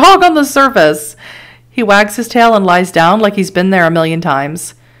places the dog on the surface. He wags his tail and lies down like he's been there 1,000,000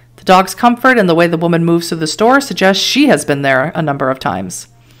 times. The dog's comfort and the way the woman moves through the store suggests she has been there a number of times.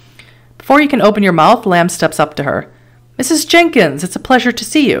 Before you can open your mouth, Lamb steps up to her. Mrs. Jenkins, it's a pleasure to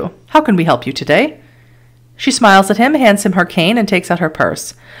see you. How can we help you today? She smiles at him, hands him her cane, and takes out her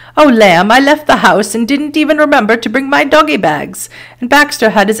purse. Oh, Lamb, I left the house and didn't even remember to bring my doggy bags. And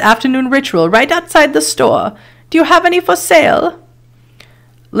Baxter had his afternoon ritual right outside the store. Do you have any for sale?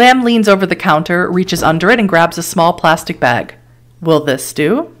 Lamb leans over the counter, reaches under it, and grabs a small plastic bag. Will this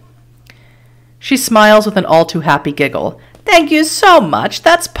do? She smiles with an all-too-happy giggle. Thank you so much.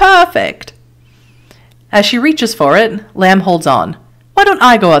 That's perfect. As she reaches for it, Lamb holds on. Why don't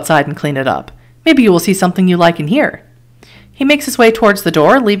I go outside and clean it up? Maybe you will see something you like in here. He makes his way towards the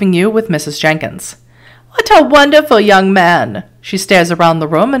door, leaving you with Mrs. Jenkins. What a wonderful young man. She stares around the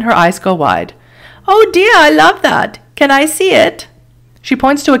room and her eyes go wide. Oh dear, I love that. Can I see it? She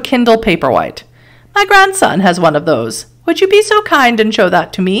points to a Kindle Paperwhite. My grandson has one of those. Would you be so kind and show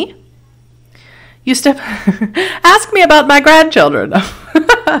that to me? You step... Ask me about my grandchildren.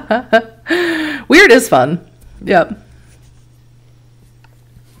 Weird is fun. Yep.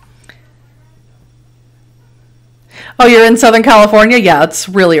 Oh, you're in Southern California? Yeah, it's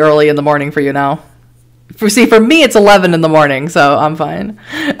really early in the morning for you now. For me, it's 11 in the morning, so I'm fine.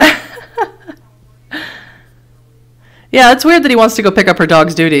 Yeah, it's weird that he wants to go pick up her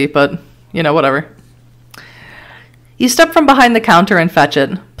dog's duty, but, you know, whatever. You step from behind the counter and fetch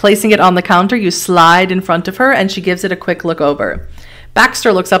it. Placing it on the counter, you slide in front of her, and she gives it a quick look over.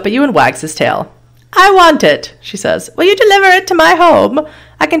 Baxter looks up at you and wags his tail. I want it, she says. Will you deliver it to my home?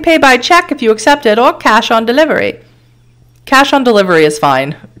 I can pay by check if you accept it, or cash on delivery. Cash on delivery is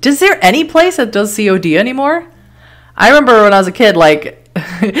fine. Is there any place that does COD anymore? I remember when I was a kid, like,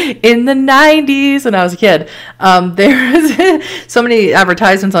 in the 90s when I was a kid, there was so many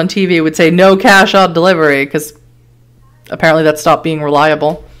advertisements on TV would say no cash on delivery, because apparently that stopped being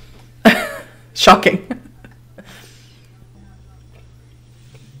reliable. Shocking.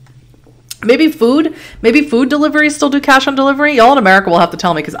 Maybe food deliveries still do cash on delivery. Y'all in America will have to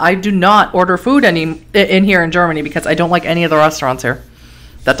tell me, because I do not order food in here in Germany, because I don't like any of the restaurants here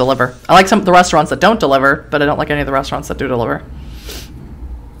that deliver. I like some of the restaurants that don't deliver, but I don't like any of the restaurants that do deliver.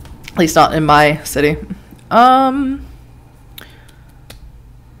 At least not in my city.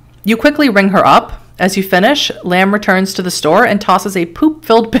 You quickly ring her up. As you finish, Lamb returns to the store and tosses a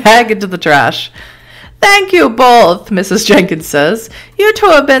poop-filled bag into the trash. Thank you both, Mrs. Jenkins says. You two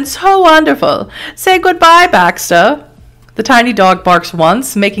have been so wonderful. Say goodbye, Baxter. The tiny dog barks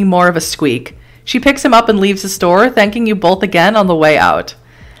once, making more of a squeak. She picks him up and leaves the store, thanking you both again on the way out.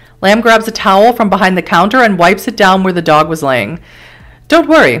 Lamb grabs a towel from behind the counter and wipes it down where the dog was laying. Don't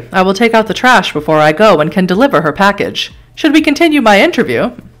worry, I will take out the trash before I go and can deliver her package. Should we continue my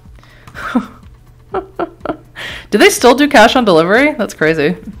interview? Do they still do cash on delivery? That's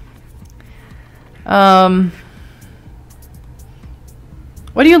crazy. What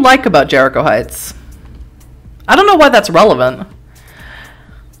do you like about Jericho Heights? I don't know why that's relevant.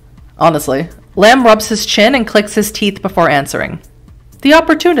 Honestly. Lamb rubs his chin and clicks his teeth before answering. The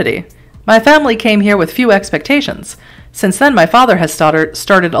opportunity. My family came here with few expectations. Since then, my father has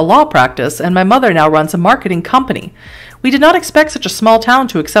started a law practice, and my mother now runs a marketing company. We did not expect such a small town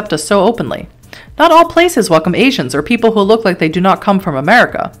to accept us so openly. Not all places welcome Asians or people who look like they do not come from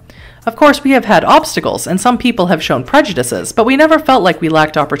America. Of course, we have had obstacles, and some people have shown prejudices, but we never felt like we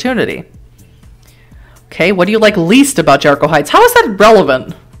lacked opportunity. Okay, what do you like least about Jericho Heights? How is that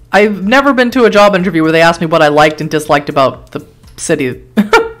relevant? I've never been to a job interview where they asked me what I liked and disliked about the city.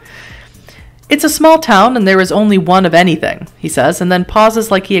 It's a small town, and there is only one of anything, he says, and then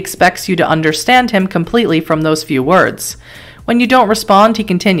pauses like he expects you to understand him completely from those few words. When you don't respond, he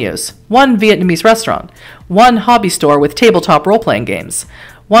continues. One Vietnamese restaurant. One hobby store with tabletop role-playing games.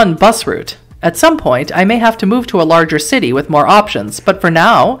 One bus route. At some point, I may have to move to a larger city with more options, but for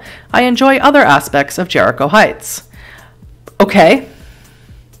now, I enjoy other aspects of Jericho Heights. Okay.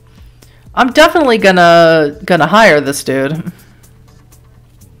 I'm definitely gonna hire this dude.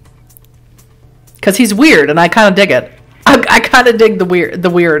 Because he's weird, and I kind of dig it. I kind of dig the weird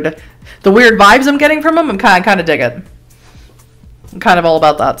vibes I'm getting from him. I kind of dig it. I'm kind of all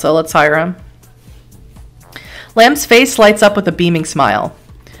about that, so let's hire him. Lamb's face lights up with a beaming smile.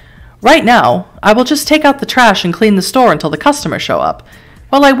 Right now, I will just take out the trash and clean the store until the customers show up.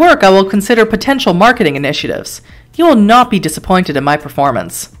 While I work, I will consider potential marketing initiatives. You will not be disappointed in my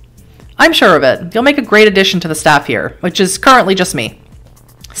performance. I'm sure of it. You'll make a great addition to the staff here, which is currently just me.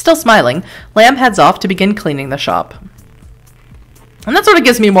 Still smiling, Lamb heads off to begin cleaning the shop. And that sort of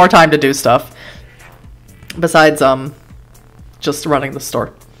gives me more time to do stuff. Besides, just running the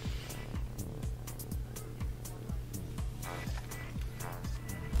store.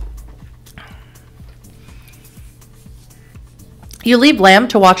 You leave Lamb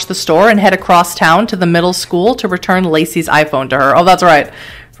to watch the store and head across town to the middle school to return Lacey's iPhone to her. Oh, that's right.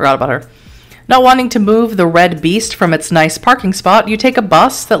 Forgot about her. Not wanting to move the red beast from its nice parking spot, you take a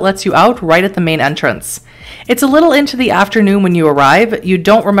bus that lets you out right at the main entrance. It's a little into the afternoon when you arrive. You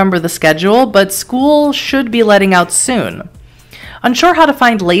don't remember the schedule, but school should be letting out soon. Unsure how to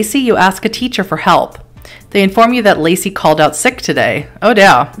find Lacey, you ask a teacher for help. They inform you that Lacey called out sick today. Oh,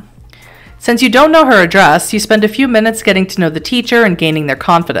 yeah. Since you don't know her address, you spend a few minutes getting to know the teacher and gaining their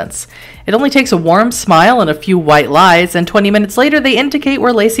confidence. It only takes a warm smile and a few white lies, and 20 minutes later they indicate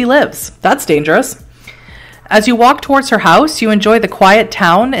where Lacey lives. That's dangerous. As you walk towards her house, you enjoy the quiet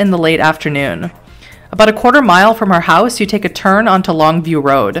town in the late afternoon. About a quarter mile from her house, you take a turn onto Longview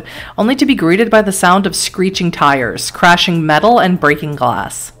Road, only to be greeted by the sound of screeching tires, crashing metal, and breaking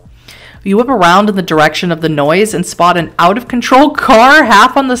glass. You whip around in the direction of the noise and spot an out-of-control car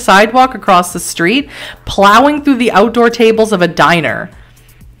half on the sidewalk across the street, plowing through the outdoor tables of a diner.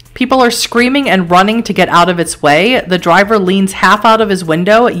 People are screaming and running to get out of its way. The driver leans half out of his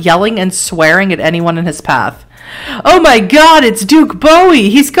window, yelling and swearing at anyone in his path. Oh my God, it's Duke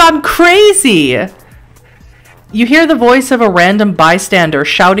Bowie! He's gone crazy! You hear the voice of a random bystander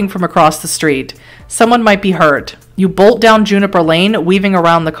shouting from across the street. Someone might be hurt. You bolt down Juniper Lane, weaving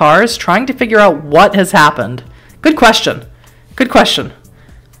around the cars, trying to figure out what has happened. Good question. Good question.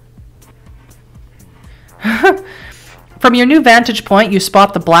 From your new vantage point, you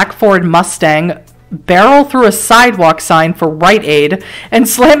spot the black Ford Mustang barrel through a sidewalk sign for Rite Aid and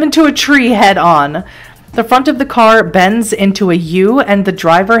slam into a tree head on. The front of the car bends into a U and the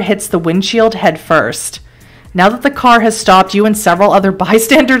driver hits the windshield head first. Now that the car has stopped, you and several other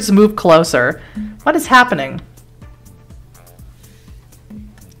bystanders move closer. What is happening?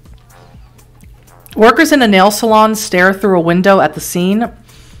 Workers in a nail salon stare through a window at the scene,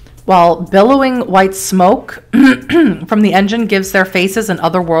 while billowing white smoke from the engine gives their faces an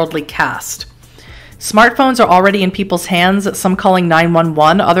otherworldly cast. Smartphones are already in people's hands, some calling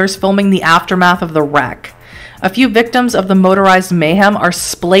 911, others filming the aftermath of the wreck. A few victims of the motorized mayhem are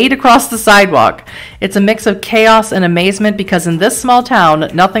splayed across the sidewalk. It's a mix of chaos and amazement because in this small town,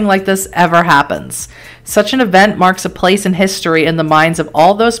 nothing like this ever happens. Such an event marks a place in history in the minds of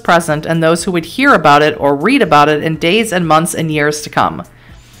all those present and those who would hear about it or read about it in days and months and years to come.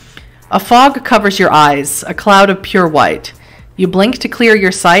 A fog covers your eyes, a cloud of pure white. You blink to clear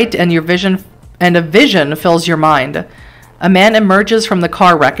your sight and a vision fills your mind. A man emerges from the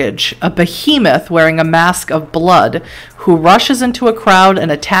car wreckage, a behemoth wearing a mask of blood, who rushes into a crowd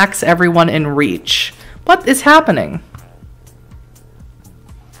and attacks everyone in reach. What is happening?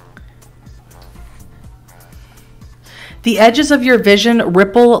 The edges of your vision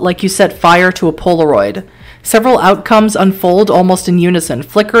ripple like you set fire to a Polaroid. Several outcomes unfold almost in unison,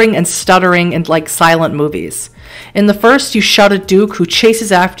 flickering and stuttering in like silent movies. In the first, you shout at Duke, who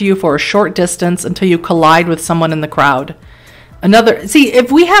chases after you for a short distance until you collide with someone in the crowd. See,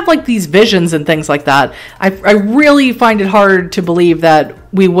 if we have like these visions and things like that, I really find it hard to believe that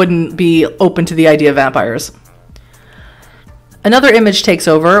we wouldn't be open to the idea of vampires. Another image takes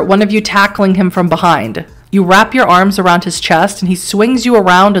over, one of you tackling him from behind. You wrap your arms around his chest and he swings you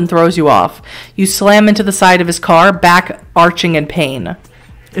around and throws you off. You slam into the side of his car, back arching in pain.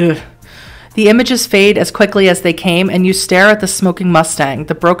 Ugh. The images fade as quickly as they came and you stare at the smoking Mustang,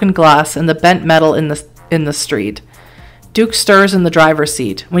 the broken glass, and the bent metal in the street. Duke stirs in the driver's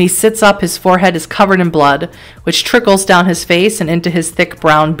seat. When he sits up, his forehead is covered in blood, which trickles down his face and into his thick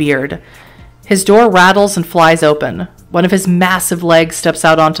brown beard. His door rattles and flies open. One of his massive legs steps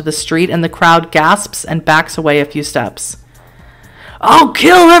out onto the street, and the crowd gasps and backs away a few steps. "I'll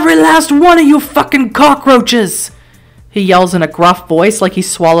kill every last one of you fucking cockroaches!" He yells in a gruff voice like he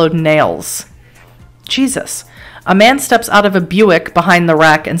swallowed nails. Jesus. A man steps out of a Buick behind the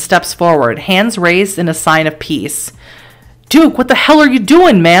wreck and steps forward, hands raised in a sign of peace. "Duke, what the hell are you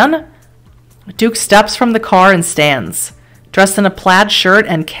doing, man?" Duke steps from the car and stands. Dressed in a plaid shirt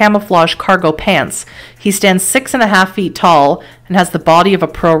and camouflage cargo pants, he stands 6.5 feet tall and has the body of a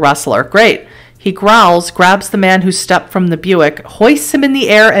pro wrestler. Great. He growls, grabs the man who stepped from the Buick, hoists him in the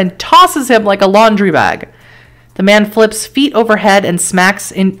air, and tosses him like a laundry bag. The man flips feet overhead and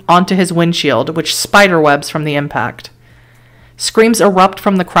smacks onto his windshield, which spiderwebs from the impact. Screams erupt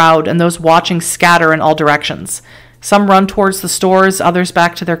from the crowd, and those watching scatter in all directions. Some run towards the stores, others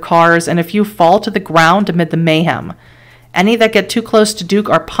back to their cars, and a few fall to the ground amid the mayhem. Any that get too close to Duke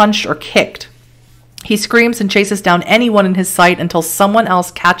are punched or kicked. He screams and chases down anyone in his sight until someone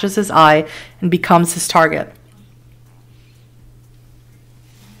else catches his eye and becomes his target.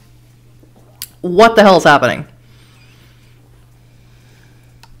 What the hell is happening?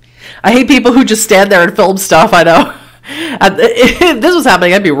 I hate people who just stand there and film stuff, I know. If this was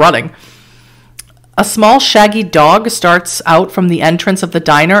happening, I'd be running. A small, shaggy dog starts out from the entrance of the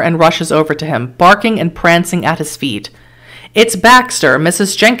diner and rushes over to him, barking and prancing at his feet. It's Baxter,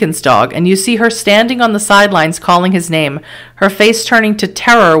 Mrs. Jenkins' dog, and you see her standing on the sidelines calling his name, her face turning to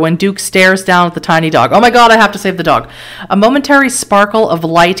terror when Duke stares down at the tiny dog. Oh my god, I have to save the dog. A momentary sparkle of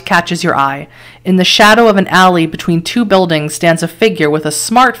light catches your eye. In the shadow of an alley between two buildings stands a figure with a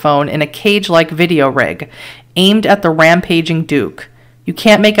smartphone in a cage-like video rig, aimed at the rampaging Duke. You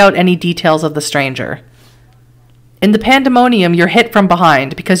can't make out any details of the stranger. In the pandemonium, you're hit from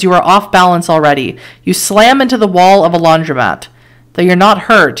behind because you are off balance already. You slam into the wall of a laundromat. Though you're not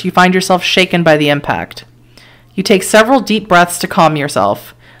hurt, you find yourself shaken by the impact. You take several deep breaths to calm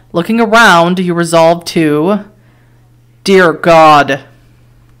yourself. Looking around, you resolve to... Dear God.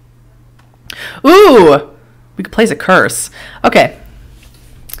 Ooh! We could place a curse. Okay.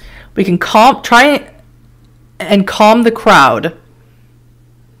 We can try and calm the crowd.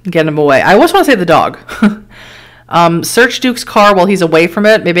 Get him away. I always want to say the dog. Search Duke's car while he's away from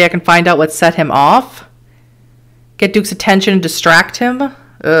it. Maybe I can find out what set him off. Get Duke's attention and distract him.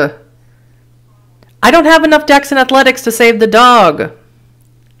 Ugh. I don't have enough dex and athletics to save the dog.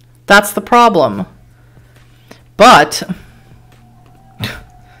 That's the problem. But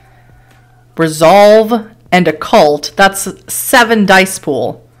resolve and occult, that's 7 dice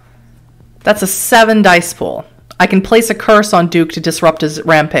pool. That's a 7 dice pool. I can place a curse on Duke to disrupt his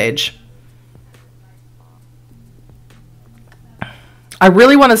rampage. I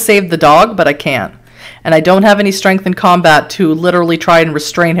really want to save the dog, but I can't. And I don't have any strength in combat to literally try and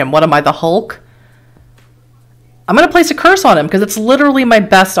restrain him. What am I, the Hulk? I'm going to place a curse on him because it's literally my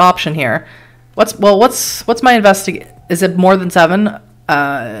best option here. What's my is it more than 7?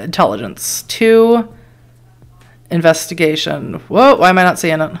 Intelligence. 2. Investigation. Whoa, why am I not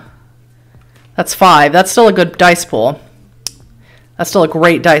seeing it? That's 5. That's still a good dice pool. That's still a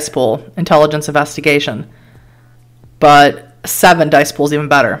great dice pool. Intelligence, investigation. But 7 dice pool is even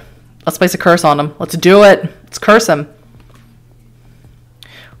better. Let's place a curse on him. Let's do it. Let's curse him.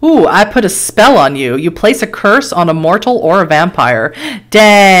 Ooh, I put a spell on you. You place a curse on a mortal or a vampire.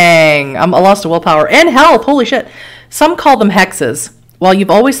 Dang. I lost a willpower and health. Holy shit. Some call them hexes, while you've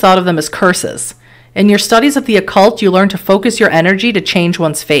always thought of them as curses. In your studies of the occult, you learn to focus your energy to change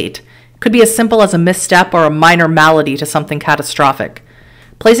one's fate. It could be as simple as a misstep or a minor malady to something catastrophic.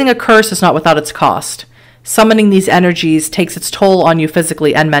 Placing a curse is not without its cost. Summoning these energies takes its toll on you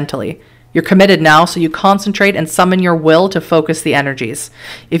physically and mentally. You're committed now, so you concentrate and summon your will to focus the energies.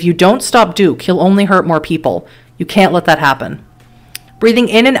 If you don't stop Duke, he'll only hurt more people. You can't let that happen. Breathing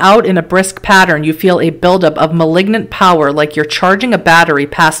in and out in a brisk pattern, you feel a buildup of malignant power like you're charging a battery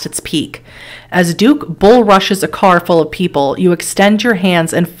past its peak. As Duke bull rushes a car full of people, you extend your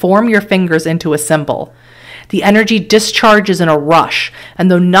hands and form your fingers into a symbol. The energy discharges in a rush,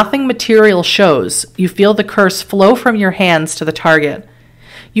 and though nothing material shows, you feel the curse flow from your hands to the target.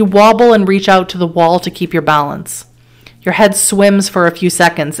 You wobble and reach out to the wall to keep your balance. Your head swims for a few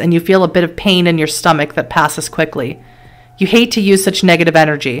seconds, and you feel a bit of pain in your stomach that passes quickly. You hate to use such negative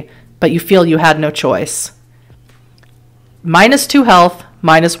energy, but you feel you had no choice. -2 health,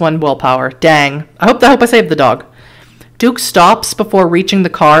 -1 willpower. Dang. I hope I saved the dog. Duke stops before reaching the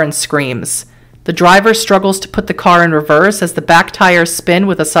car and screams. The driver struggles to put the car in reverse as the back tires spin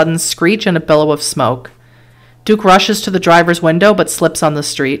with a sudden screech and a billow of smoke. Duke rushes to the driver's window but slips on the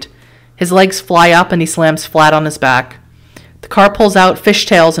street. His legs fly up and he slams flat on his back. The car pulls out,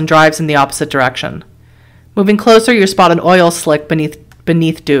 fishtails, and drives in the opposite direction. Moving closer, you spot an oil slick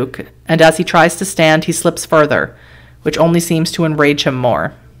beneath Duke, and as he tries to stand, he slips further, which only seems to enrage him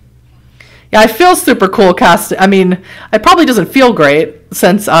more. Yeah, I feel super cool casting. I mean, it probably doesn't feel great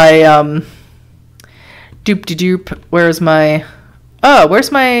since I, Doop-de-doop. Where's my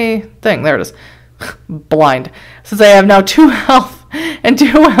thing? There it is. Blind. Since I have now 2 health and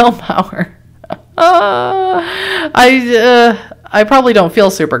 2 willpower. I probably don't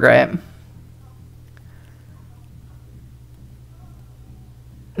feel super great.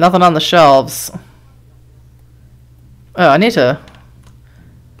 Nothing on the shelves. Oh, I need to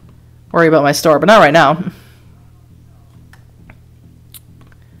worry about my store, but not right now.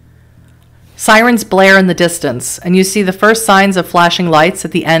 Sirens blare in the distance, and you see the first signs of flashing lights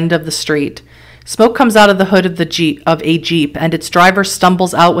at the end of the street. Smoke comes out of the hood of a Jeep, and its driver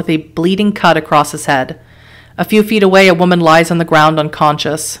stumbles out with a bleeding cut across his head. A few feet away, a woman lies on the ground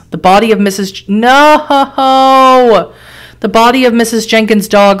unconscious. The body of The body of Mrs. Jenkins'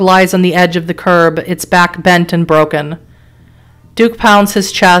 dog lies on the edge of the curb, its back bent and broken. Duke pounds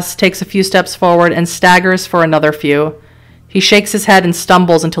his chest, takes a few steps forward, and staggers for another few. He shakes his head and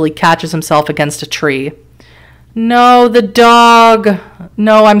stumbles until he catches himself against a tree. No, the dog.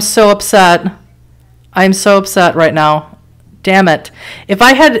 No, I'm so upset. I'm so upset right now. Damn it. If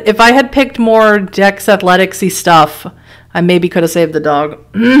I had picked more Dex Athletics-y stuff, I maybe could have saved the dog.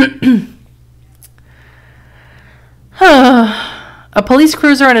 A police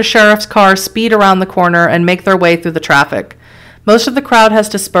cruiser and a sheriff's car speed around the corner and make their way through the traffic. Most of the crowd has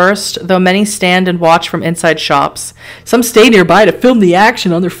dispersed, though many stand and watch from inside shops. Some stay nearby to film the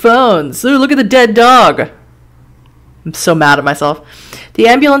action on their phones. Ooh, look at the dead dog. I'm so mad at myself. The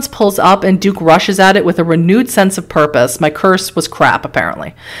ambulance pulls up and Duke rushes at it with a renewed sense of purpose. My curse was crap,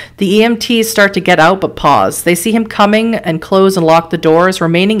 apparently. The EMTs start to get out but pause. They see him coming and close and lock the doors,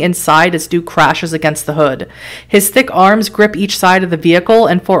 remaining inside as Duke crashes against the hood. His thick arms grip each side of the vehicle,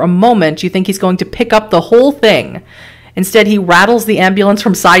 and for a moment you think he's going to pick up the whole thing. Instead, he rattles the ambulance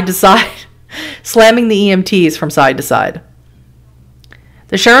from side to side, slamming the EMTs from side to side.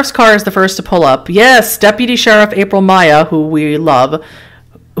 The sheriff's car is the first to pull up. Yes, Deputy Sheriff April Maya, who we love,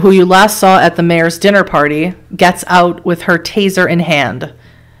 who you last saw at the mayor's dinner party, gets out with her taser in hand.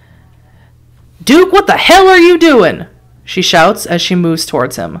 Duke, what the hell are you doing? She shouts as she moves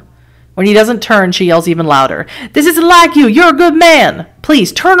towards him. When he doesn't turn, she yells even louder. This isn't like you. You're a good man.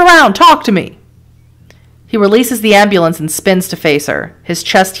 Please, turn around. Talk to me. He releases the ambulance and spins to face her, his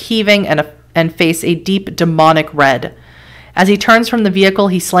chest heaving and face a deep demonic red. As he turns from the vehicle,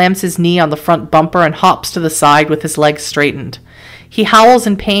 he slams his knee on the front bumper and hops to the side with his legs straightened. He howls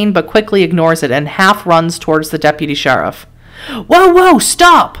in pain but quickly ignores it and half runs towards the deputy sheriff. Whoa, whoa,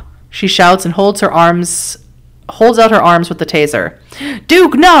 stop! She shouts and holds out her arms with the taser.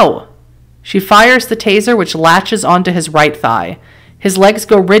 Duke, no! She fires the taser, which latches onto his right thigh. His legs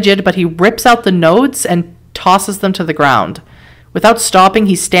go rigid, but he rips out the nodes and tosses them to the ground. Without stopping,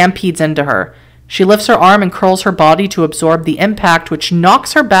 he stampedes into her. She lifts her arm and curls her body to absorb the impact, which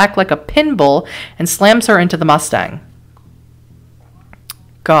knocks her back like a pinball and slams her into the Mustang.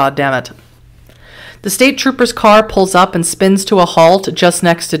 God damn it. The state trooper's car pulls up and spins to a halt just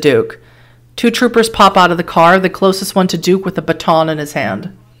next to Duke. Two troopers pop out of the car, the closest one to Duke with a baton in his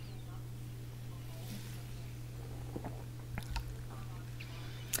hand.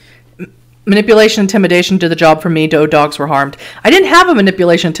 Manipulation, intimidation did the job for me. No dogs were harmed. I didn't have a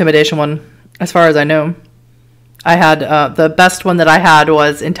manipulation, intimidation one, as far as I know. I had, the best one that I had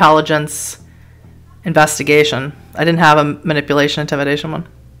was intelligence, investigation. I didn't have a manipulation, intimidation one.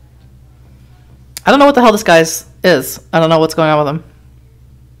 I don't know what the hell this guy is. I don't know what's going on with him.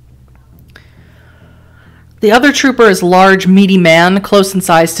 The other trooper is a large, meaty man, close in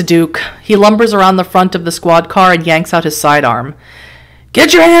size to Duke. He lumbers around the front of the squad car and yanks out his sidearm.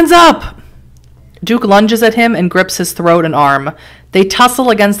 Get your hands up! Duke lunges at him and grips his throat and arm. They tussle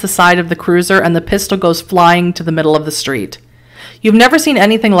against the side of the cruiser and the pistol goes flying to the middle of the street. You've never seen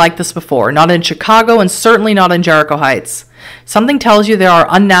anything like this before, not in Chicago and certainly not in Jericho Heights. Something tells you there are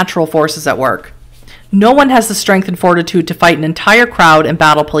unnatural forces at work. No one has the strength and fortitude to fight an entire crowd and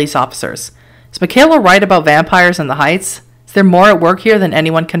battle police officers. Is Michaela right about vampires in the Heights? Is there more at work here than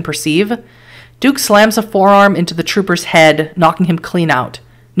anyone can perceive? Duke slams a forearm into the trooper's head, knocking him clean out.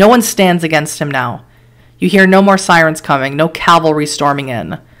 No one stands against him now. You hear no more sirens coming, no cavalry storming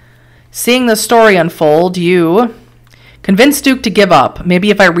in. Seeing the story unfold, you convince Duke to give up. Maybe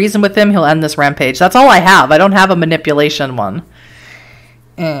if I reason with him, he'll end this rampage. That's all I have. I don't have a manipulation one.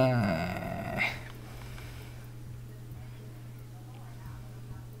 And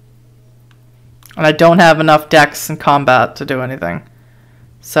I don't have enough dex in combat to do anything.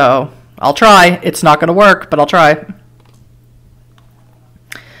 So, I'll try. It's not going to work, but I'll try.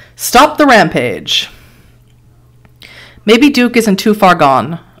 Stop the rampage. Maybe Duke isn't too far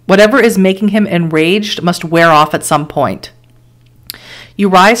gone. Whatever is making him enraged must wear off at some point. You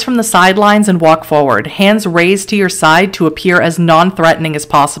rise from the sidelines and walk forward, hands raised to your side to appear as non-threatening as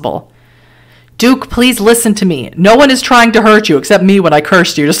possible. Duke, please listen to me. No one is trying to hurt you except me when I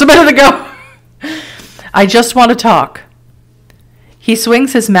cursed you just a minute ago. I just want to talk. He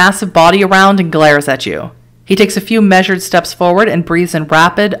swings his massive body around and glares at you. He takes a few measured steps forward and breathes in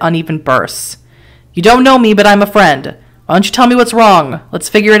rapid, uneven bursts. You don't know me, but I'm a friend. Why don't you tell me what's wrong? Let's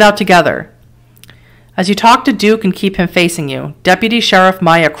figure it out together. As you talk to Duke and keep him facing you, Deputy Sheriff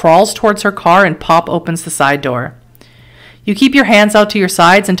Maya crawls towards her car and Pop opens the side door. You keep your hands out to your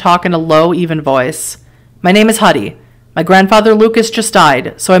sides and talk in a low, even voice. My name is Huddy. My grandfather Lucas just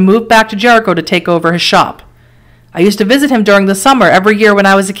died, so I moved back to Jericho to take over his shop. I used to visit him during the summer every year when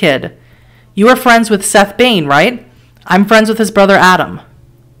I was a kid. You are friends with Seth Bain, right? I'm friends with his brother Adam.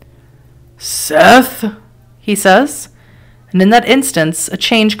 Seth? He says. And in that instance, a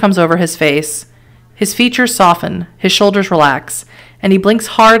change comes over his face. His features soften, his shoulders relax, and he blinks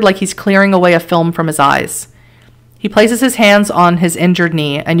hard like he's clearing away a film from his eyes. He places his hands on his injured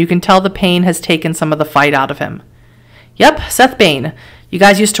knee, and you can tell the pain has taken some of the fight out of him. Yep, Seth Bain. You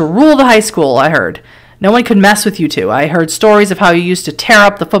guys used to rule the high school, I heard. No one could mess with you two. I heard stories of how you used to tear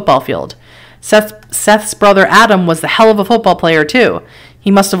up the football field. Seth's brother Adam was the hell of a football player, too.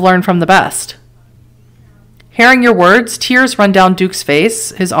 He must have learned from the best. Hearing your words, tears run down Duke's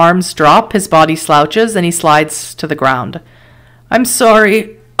face. His arms drop, his body slouches, and he slides to the ground. I'm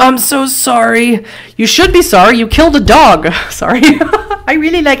sorry. I'm so sorry. You should be sorry. You killed a dog. Sorry. I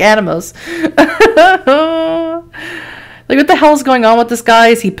really like animals. Like, what the hell is going on with this guy?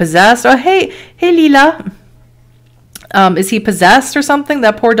 Is he possessed? Oh, hey, Leela. Is he possessed or something?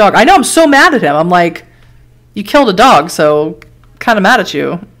 That poor dog. I know, I'm so mad at him. I'm like, you killed a dog, so kind of mad at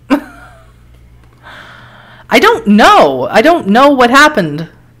you. I don't know. I don't know what happened.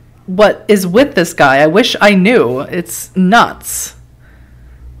 What is with this guy? I wish I knew. It's nuts.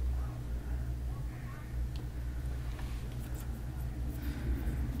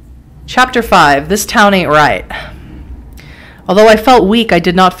 Chapter 5. This town ain't right. Although I felt weak, I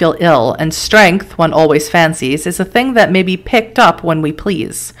did not feel ill, and strength, one always fancies, is a thing that may be picked up when we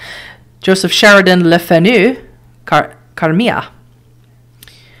please. Joseph Sheridan Le Fanu, Carmia.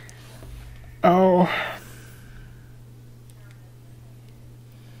 Oh.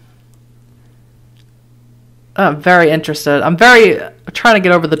 I'm very interested. I'm trying to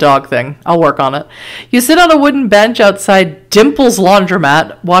get over the dog thing. I'll work on it. You sit on a wooden bench outside Dimple's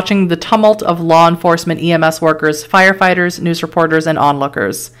laundromat, watching the tumult of law enforcement, EMS workers, firefighters, news reporters, and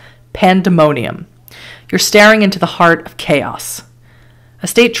onlookers. Pandemonium. You're staring into the heart of chaos. A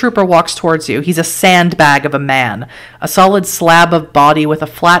state trooper walks towards you. He's a sandbag of a man, a solid slab of body with a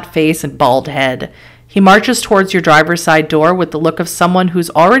flat face and bald head. He marches towards your driver's side door with the look of someone who's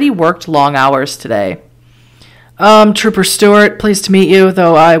already worked long hours today. Trooper Stewart, pleased to meet you,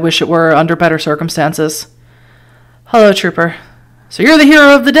 though I wish it were under better circumstances. Hello, Trooper. So you're the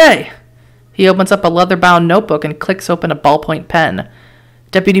hero of the day. He opens up a leather-bound notebook and clicks open a ballpoint pen.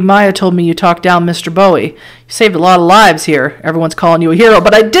 Deputy Maya told me you talked down Mr. Bowie. You saved a lot of lives here. Everyone's calling you a hero,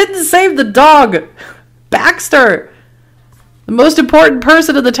 but I didn't save the dog! Baxter! The most important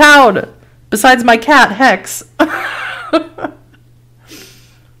person in the town! Besides my cat, Hex.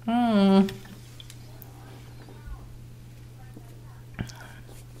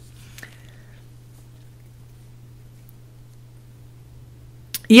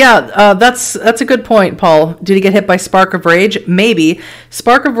 Yeah, that's a good point, Paul. Did he get hit by Spark of Rage? Maybe.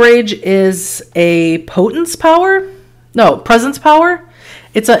 Spark of Rage is a potence power? No, presence power?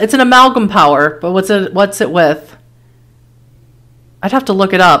 It's an amalgam power, but what's it with? I'd have to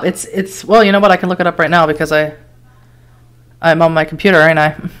look it up. It's well, you know what? I can look it up right now because I'm on my computer, ain't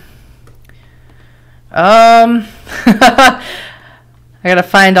I? I gotta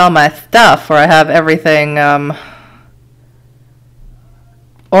find all my stuff where I have everything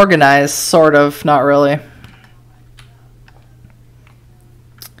organized, sort of, not really.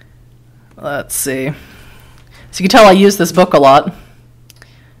 Let's see. So you can tell I use this book a lot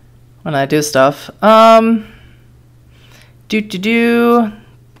when I do stuff.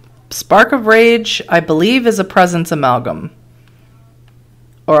 Spark of Rage, I believe, is a presence amalgam.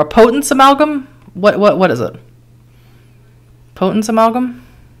 Or a potence amalgam? What is it? Potence amalgam?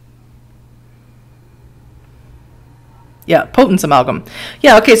 Yeah, potence amalgam.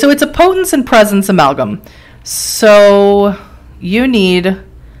 Yeah, okay, so it's a potence and presence amalgam. So you need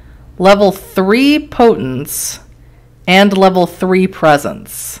level 3 potence and level 3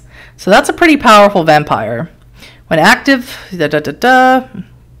 presence. So that's a pretty powerful vampire. When active,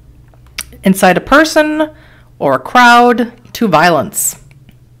 inside a person or a crowd, to violence.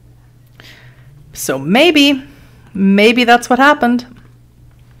 So maybe that's what happened.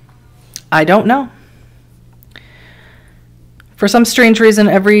 I don't know. For some strange reason,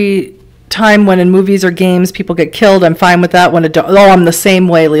 every time when in movies or games people get killed, I'm fine with that. When I'm the same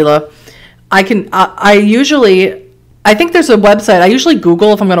way, Leela. I think there's a website. I usually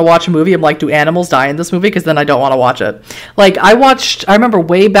Google if I'm going to watch a movie. I'm like, do animals die in this movie? Because then I don't want to watch it. Like, I remember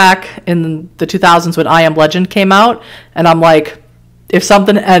way back in the 2000s when I Am Legend came out, and I'm like, if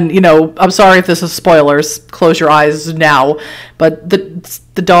something, and I'm sorry if this is spoilers, close your eyes now, but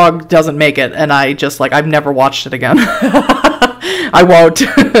the dog doesn't make it, and I've never watched it again. I won't.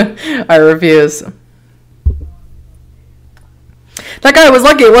 I refuse. That guy was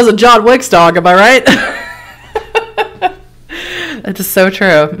lucky it wasn't John Wick's dog, am I right? That is so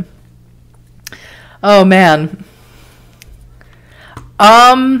true. Oh, man.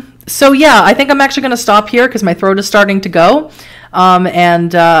 So yeah, I think I'm actually going to stop here because my throat is starting to go.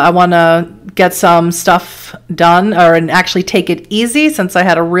 And I want to get some stuff done and actually take it easy since I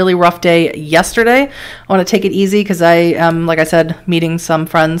had a really rough day yesterday. I want to take it easy because I am, like I said, meeting some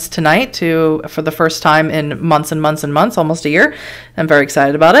friends tonight for the first time in months and months and months, almost a year. I'm very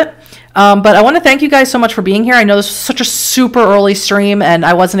excited about it. But I want to thank you guys so much for being here. I know this was such a super early stream and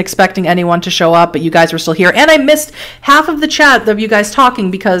I wasn't expecting anyone to show up, but you guys were still here. And I missed half of the chat of you guys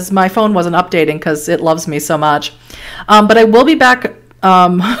talking because my phone wasn't updating because it loves me so much. But I will be back,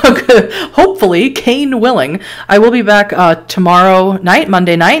 hopefully, Kane willing. I will be back tomorrow night,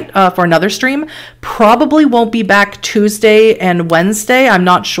 Monday night, for another stream. Probably won't be back Tuesday and Wednesday. I'm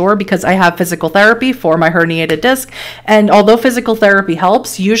not sure because I have physical therapy for my herniated disc. And although physical therapy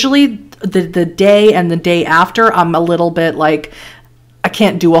helps, usually the day and the day after, I'm a little bit like, I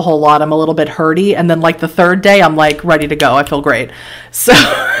can't do a whole lot. I'm a little bit hurty. And then like the third day, I'm like ready to go. I feel great. So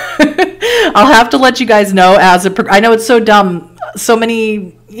I'll have to let you guys know I know it's so dumb. So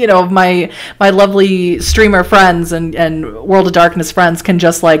many, of my lovely streamer friends and World of Darkness friends can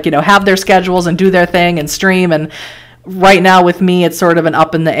just have their schedules and do their thing and stream. And right now with me, it's sort of an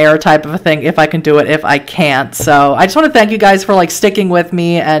up in the air type of a thing, if I can do it, if I can't. So I just want to thank you guys for like sticking with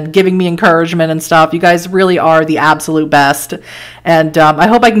me and giving me encouragement and stuff. You guys really are the absolute best. And I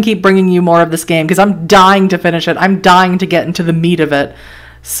hope I can keep bringing you more of this game, because I'm dying to finish it. I'm dying to get into the meat of it.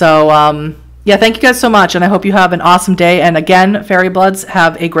 So yeah, thank you guys so much, and I hope you have an awesome day. And again, Fairy Bloods,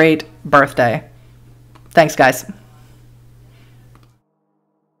 have a great birthday. Thanks, guys.